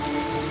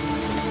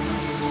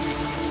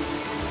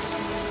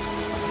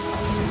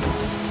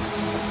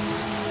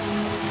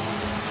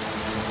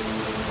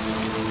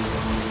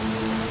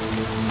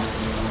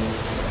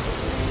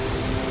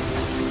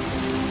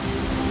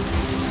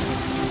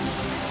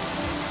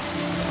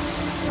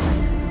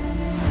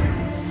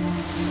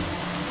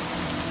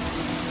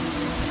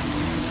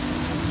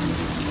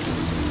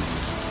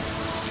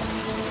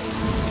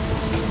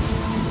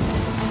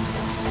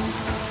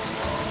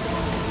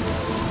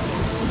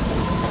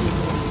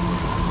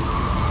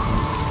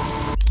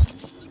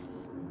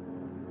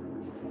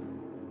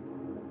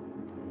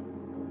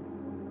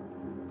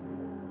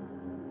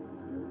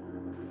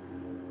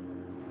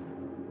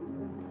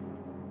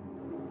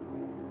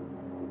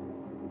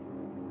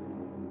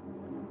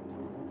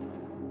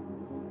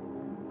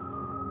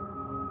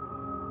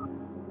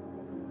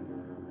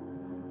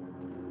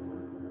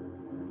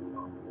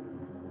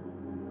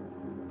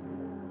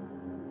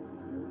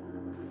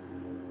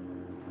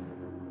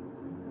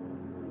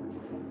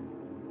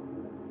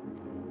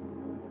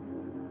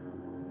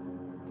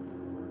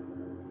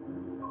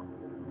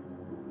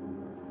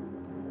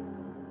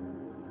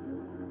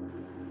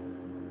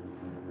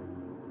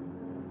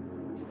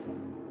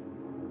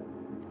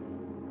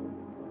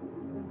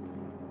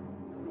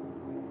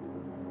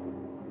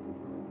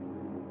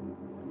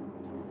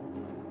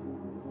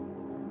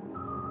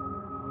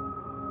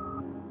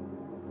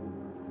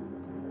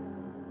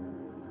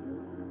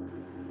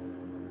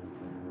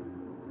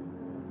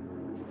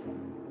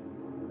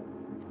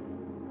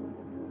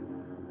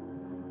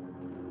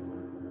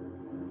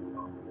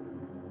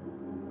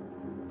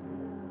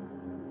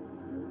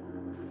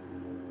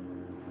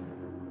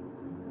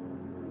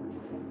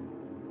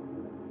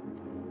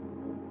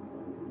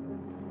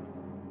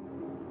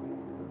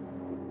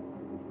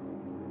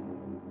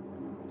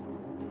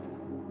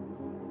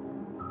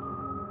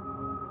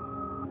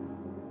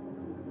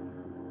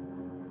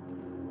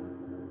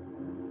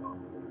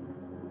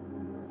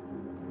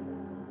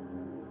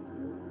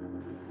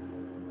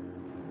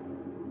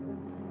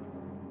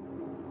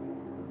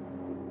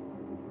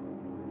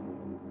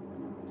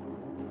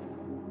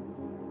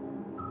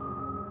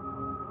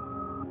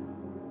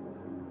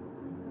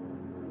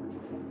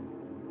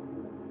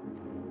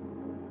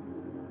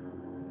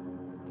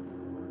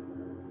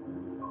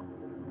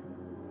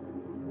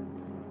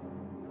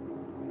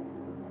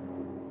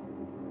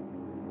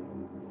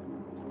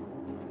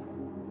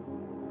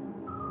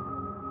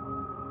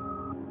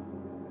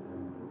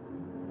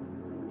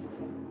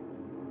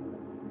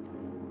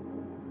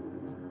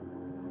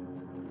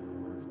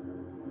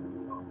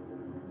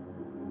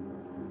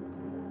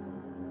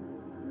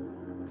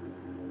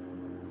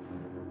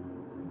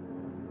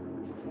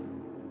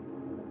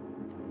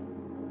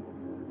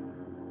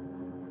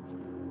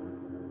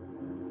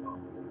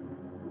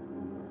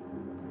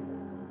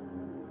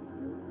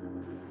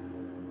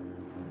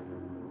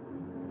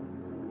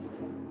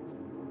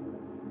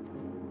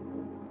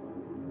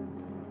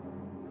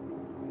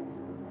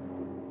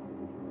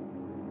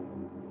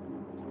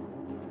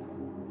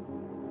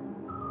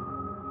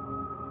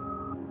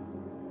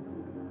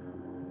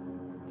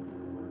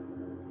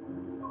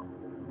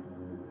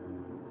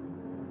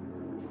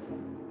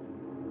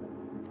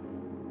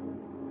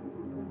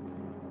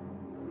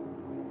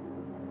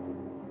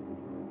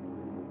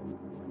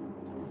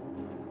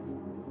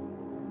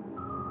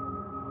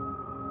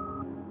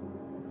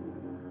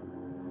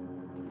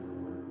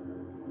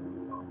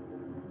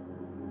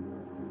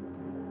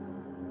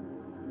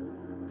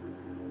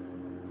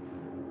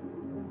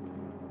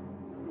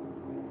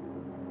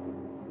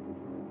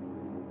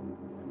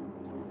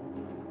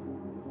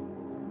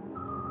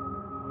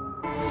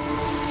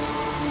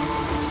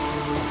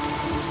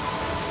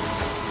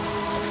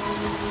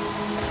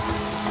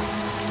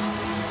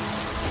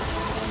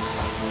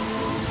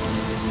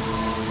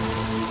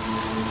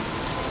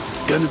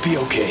 Gonna be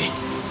okay.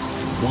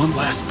 One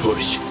last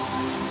push.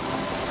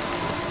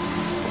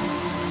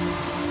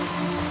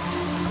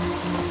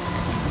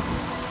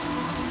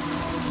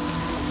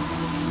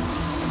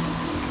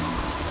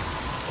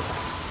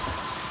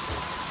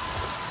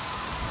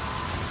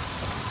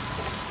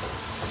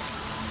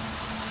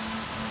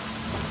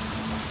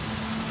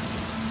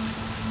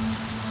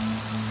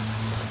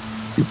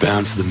 You're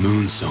bound for the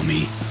moon,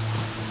 Somi.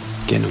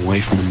 Getting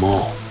away from them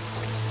all.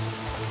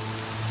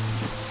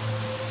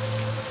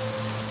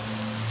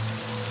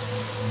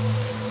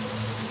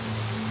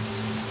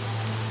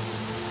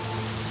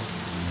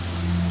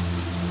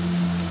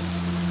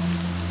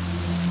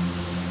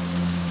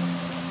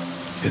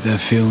 Get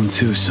that feeling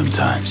too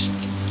sometimes.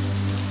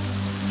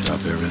 Drop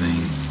everything,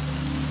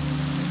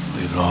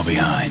 leave it all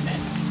behind.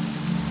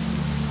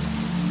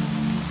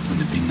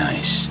 Wouldn't it be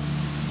nice?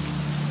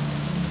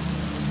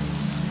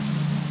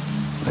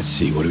 Let's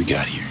see, what do we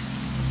got here?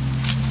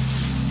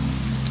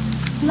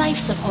 Life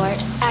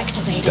support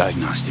activated.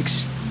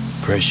 Diagnostics.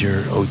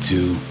 Pressure,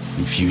 O2,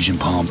 infusion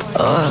pump.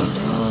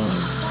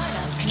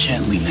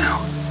 Gently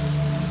now.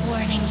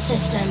 Warning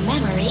system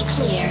memory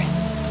clear.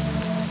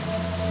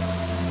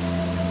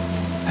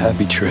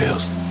 Happy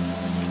trails.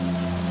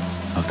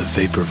 Of the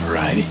vapor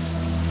variety.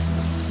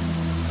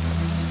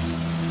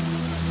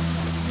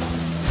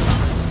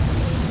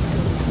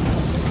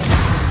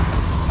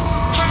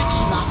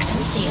 Hatch locked and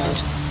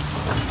sealed.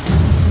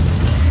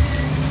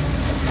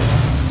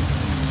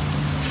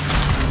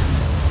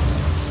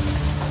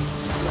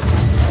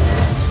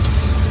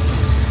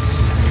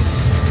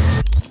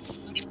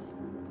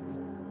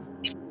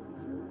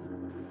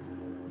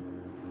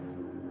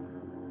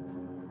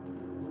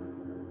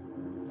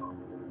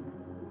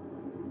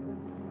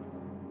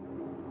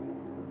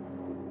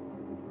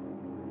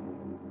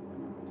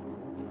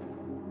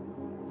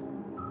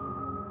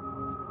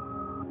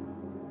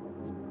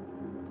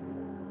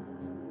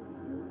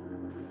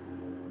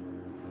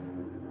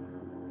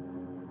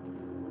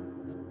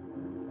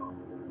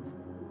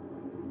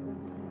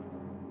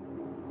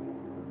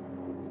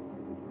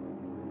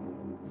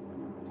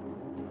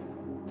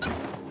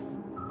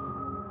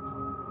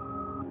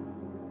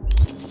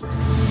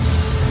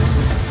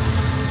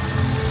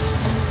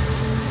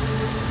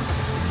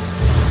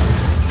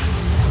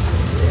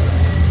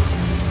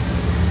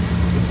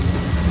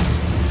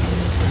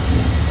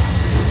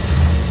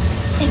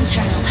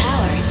 Internal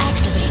power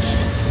activated.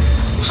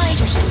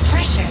 Hydrogen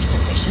pressure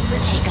sufficient for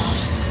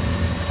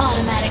takeoff.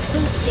 Automatic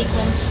boot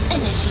sequence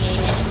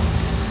initiated.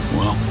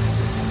 Well,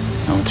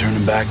 no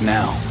turning back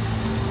now.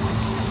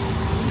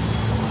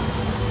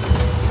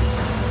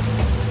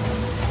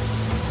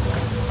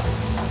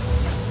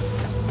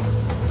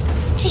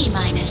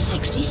 T-minus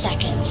 60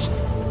 seconds.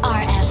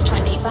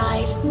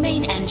 RS-25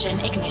 main engine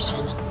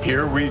ignition.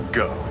 Here we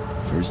go.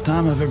 First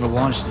time I've ever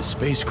launched a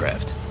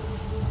spacecraft.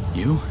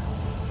 You?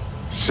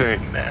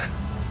 Same, man.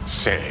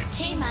 Same.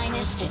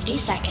 T-minus 50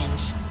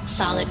 seconds.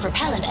 Solid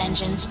propellant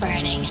engines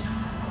burning.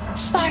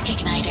 Spark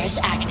igniters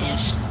active.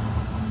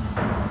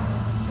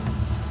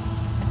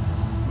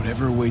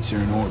 Whatever awaits her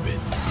in orbit.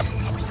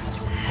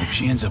 Hope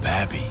she ends up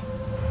happy.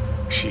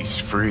 She's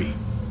free.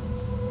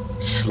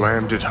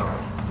 Slammed it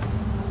home.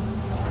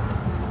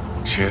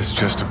 She has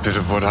just a bit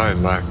of what I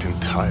lacked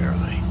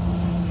entirely.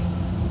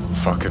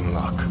 Fucking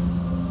luck.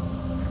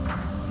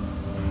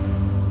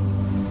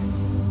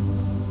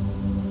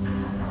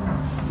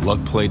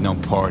 Luck played no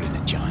part in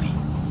it, Johnny.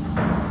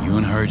 You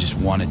and her just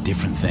wanted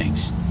different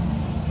things.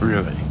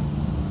 Really?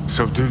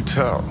 So do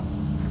tell.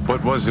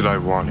 What was it I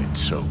wanted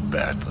so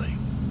badly?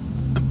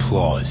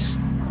 Applause.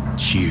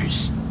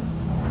 Cheers.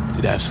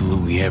 Did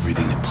absolutely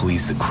everything to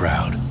please the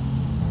crowd.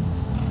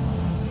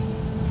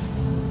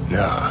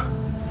 Nah.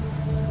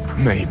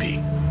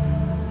 Maybe.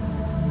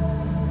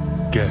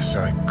 Guess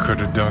I could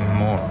have done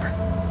more.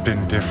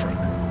 Been different.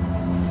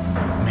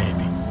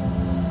 Maybe.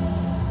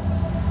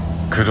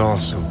 Could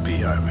also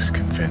be I was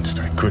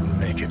convinced I couldn't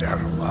make it out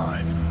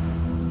alive.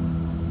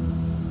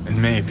 And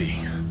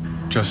maybe,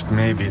 just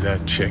maybe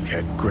that chick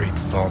had great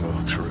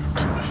follow-through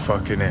to the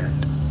fucking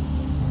end.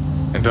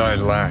 And I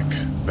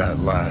lacked that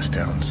last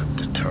ounce of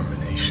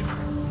determination.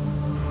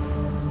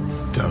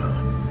 Dunno.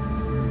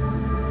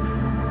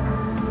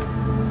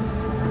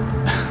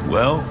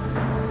 Well,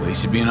 at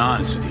least you're being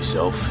honest with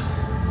yourself.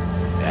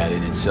 That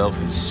in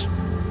itself is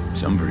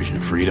some version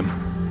of freedom.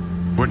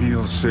 What do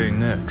you say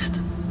next?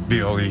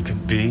 Be all you can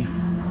be?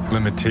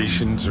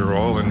 Limitations are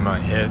all in my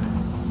head?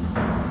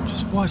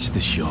 Just watch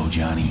the show,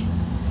 Johnny.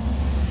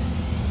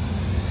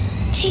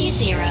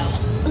 T0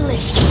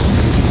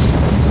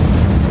 liftoff.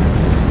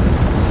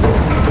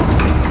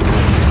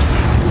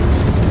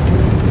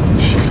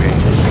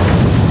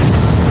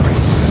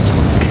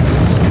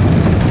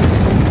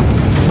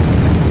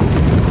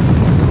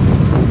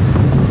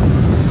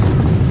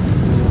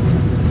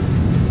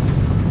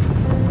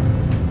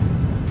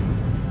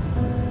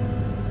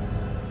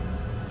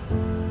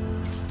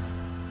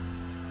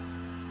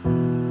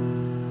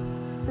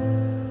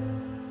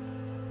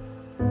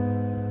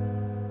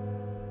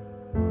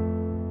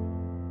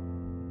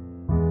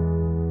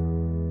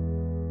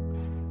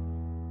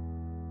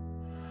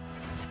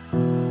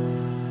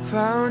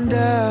 found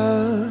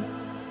out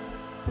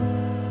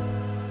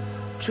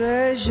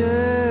treasures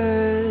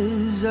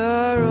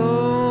are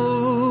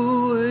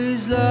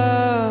always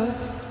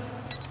lost.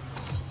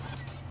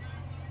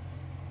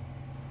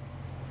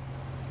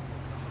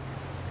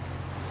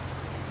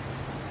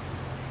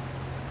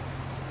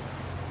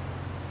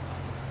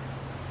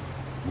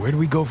 Where do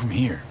we go from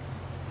here?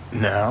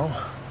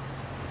 Now,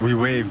 we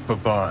wave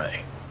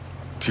bye-bye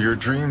to your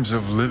dreams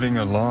of living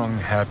a long,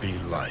 happy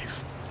life.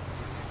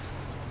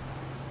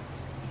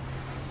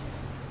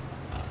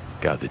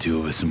 Got the two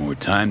of us some more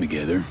time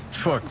together.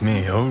 Fuck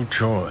me, oh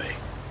joy.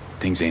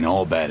 Things ain't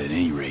all bad at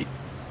any rate.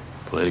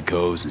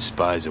 Politicos and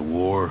spies of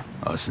war,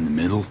 us in the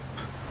middle.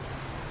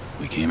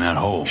 We came out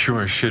whole.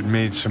 Sure as shit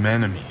made some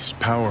enemies,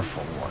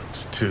 powerful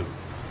ones, too.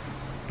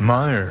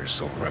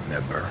 Myers will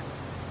remember.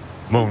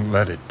 Won't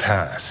let it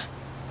pass.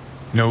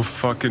 No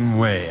fucking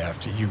way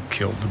after you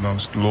killed the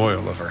most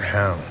loyal of her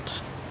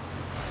hounds.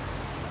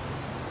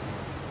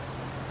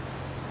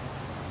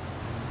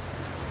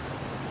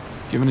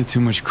 Giving it too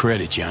much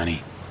credit,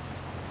 Johnny.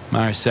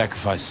 Myers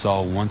sacrificed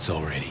Saul once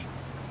already.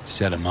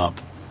 Set him up.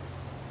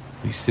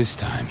 At least this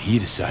time, he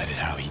decided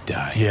how he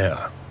died.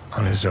 Yeah,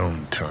 on his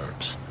own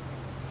terms.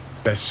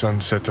 Best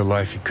sunset to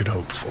life he could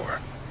hope for.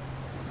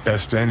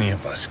 Best any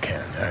of us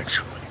can,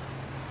 actually.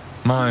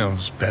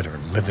 Miles better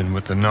living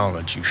with the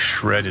knowledge you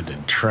shredded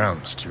and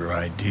trounced your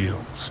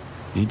ideals.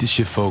 Need to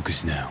shift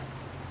focus now.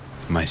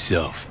 To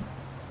myself.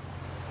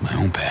 My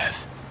own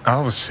path.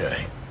 I'll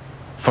say,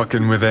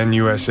 fucking with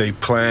NUSA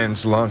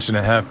plans launching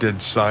a half-dead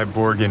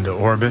cyborg into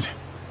orbit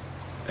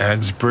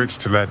adds bricks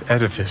to that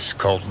edifice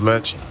called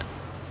legend.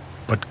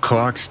 But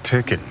clock's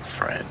ticking,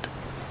 friend.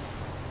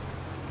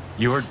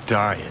 You're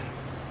dying.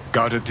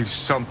 Gotta do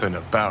something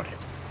about it.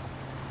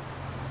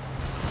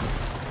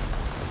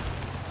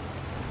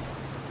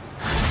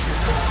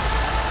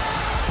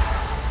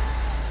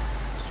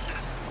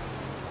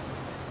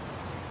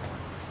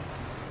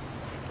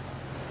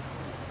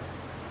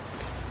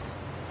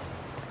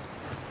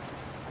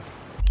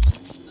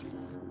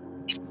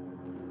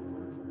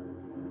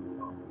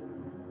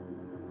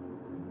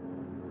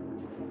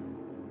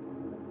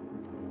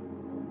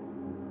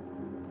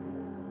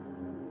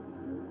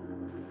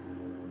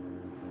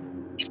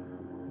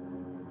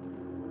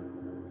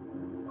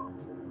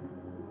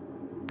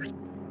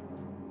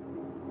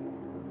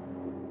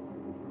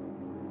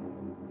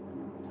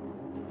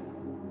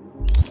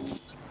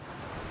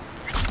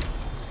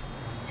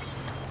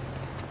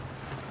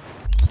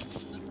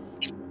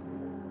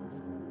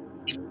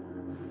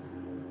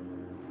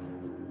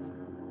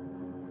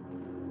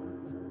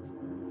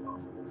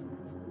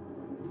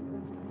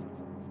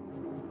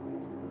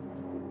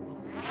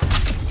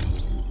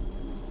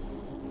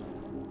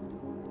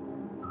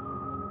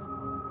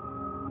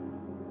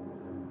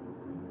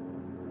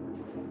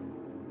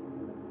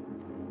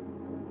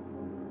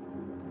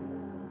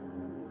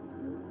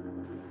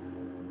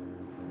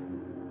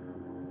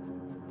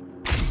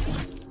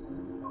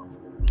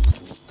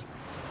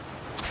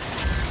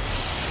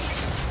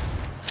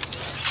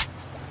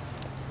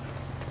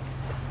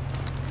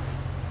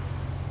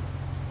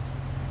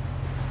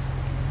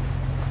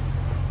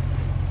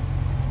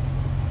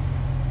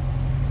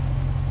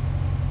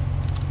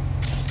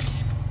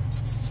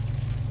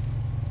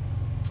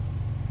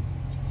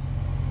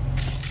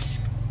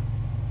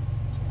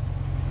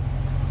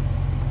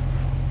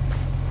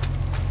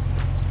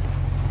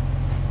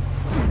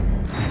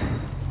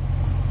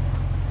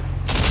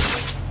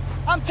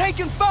 I'm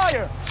taking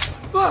fire!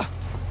 Ugh.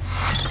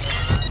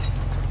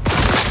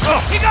 Oh.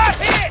 He got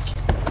hit!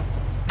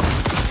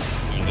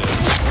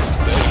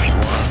 Stay if you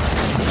want.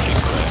 Get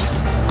clear.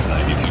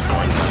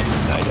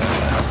 93.9 Night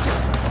FM.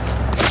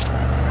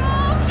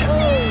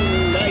 Hello,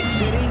 Night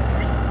City.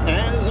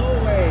 As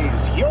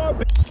always, your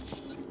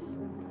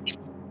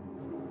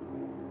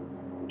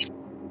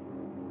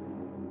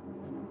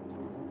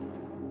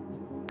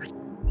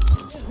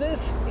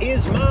business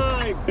is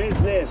my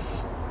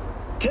business.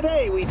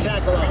 Today we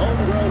tackle a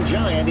homegrown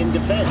giant in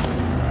defense.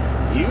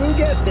 You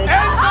guessed it.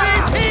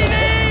 NCPD!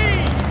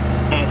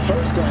 At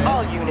first glance,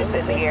 all units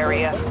in the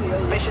area.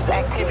 Suspicious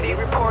activity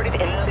reported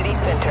in city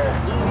center.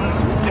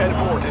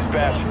 10-4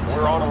 dispatch.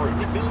 We're en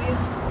route.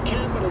 Billions,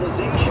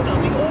 capitalization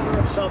on the order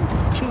of some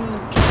 2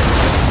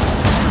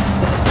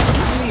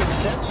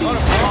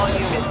 all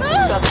units.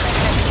 Suspect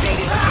has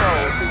evaded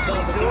patrols.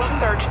 Resume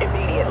search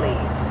immediately.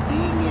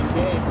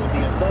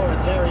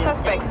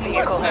 Suspect's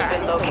vehicle has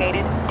been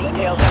located.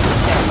 Details have been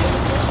sent.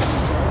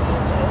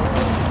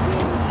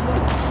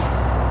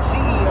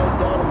 CEO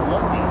Donald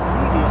Lundy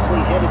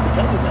previously headed the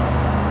Pentagon.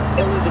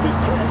 Elizabeth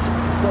Press,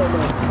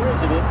 former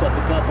president of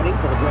the company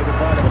for the greater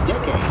part of a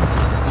decade,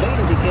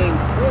 later became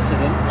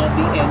president of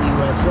the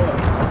NUSA.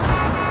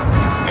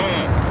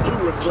 And who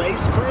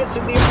replaced Press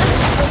in the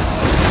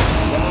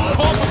office?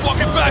 Call for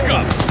fucking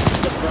backup!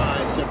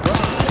 Surprise,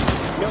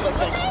 surprise. No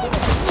effects.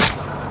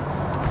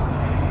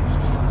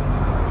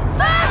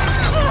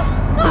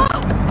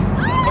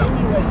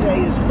 NUSA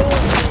is full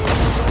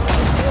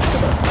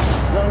customer.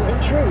 Though in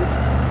truth,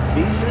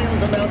 these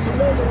sales amount to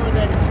no more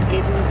than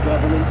hidden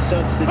government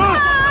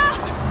subsidies.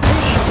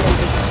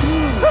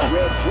 huge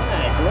red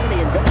flag for any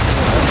investor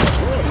in this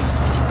trade.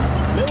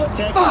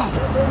 Militech is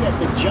settling at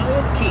the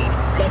giant teat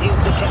that is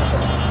the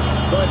capital.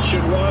 But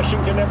should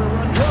Washington ever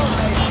run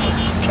dry,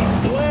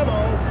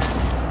 kablamo!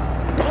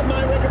 Not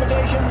my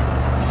recommendation.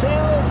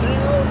 Sell,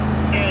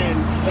 and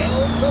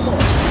sell some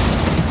more.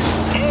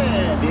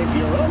 And if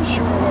you're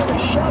unsure where to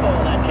shove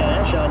all that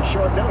cash on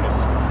short notice,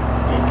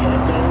 you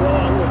can't go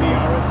wrong with the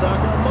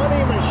Arasaka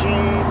money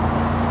machine.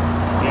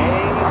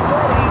 Stay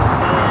steady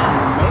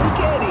and make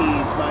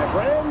eddies, my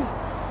friends.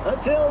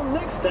 Until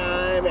next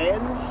time,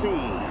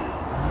 NC.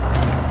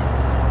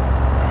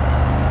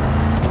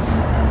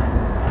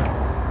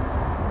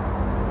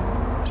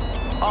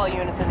 All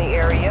units in the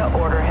area,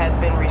 order has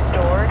been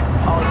restored.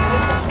 All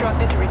units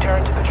instructed to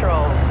return to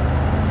patrol.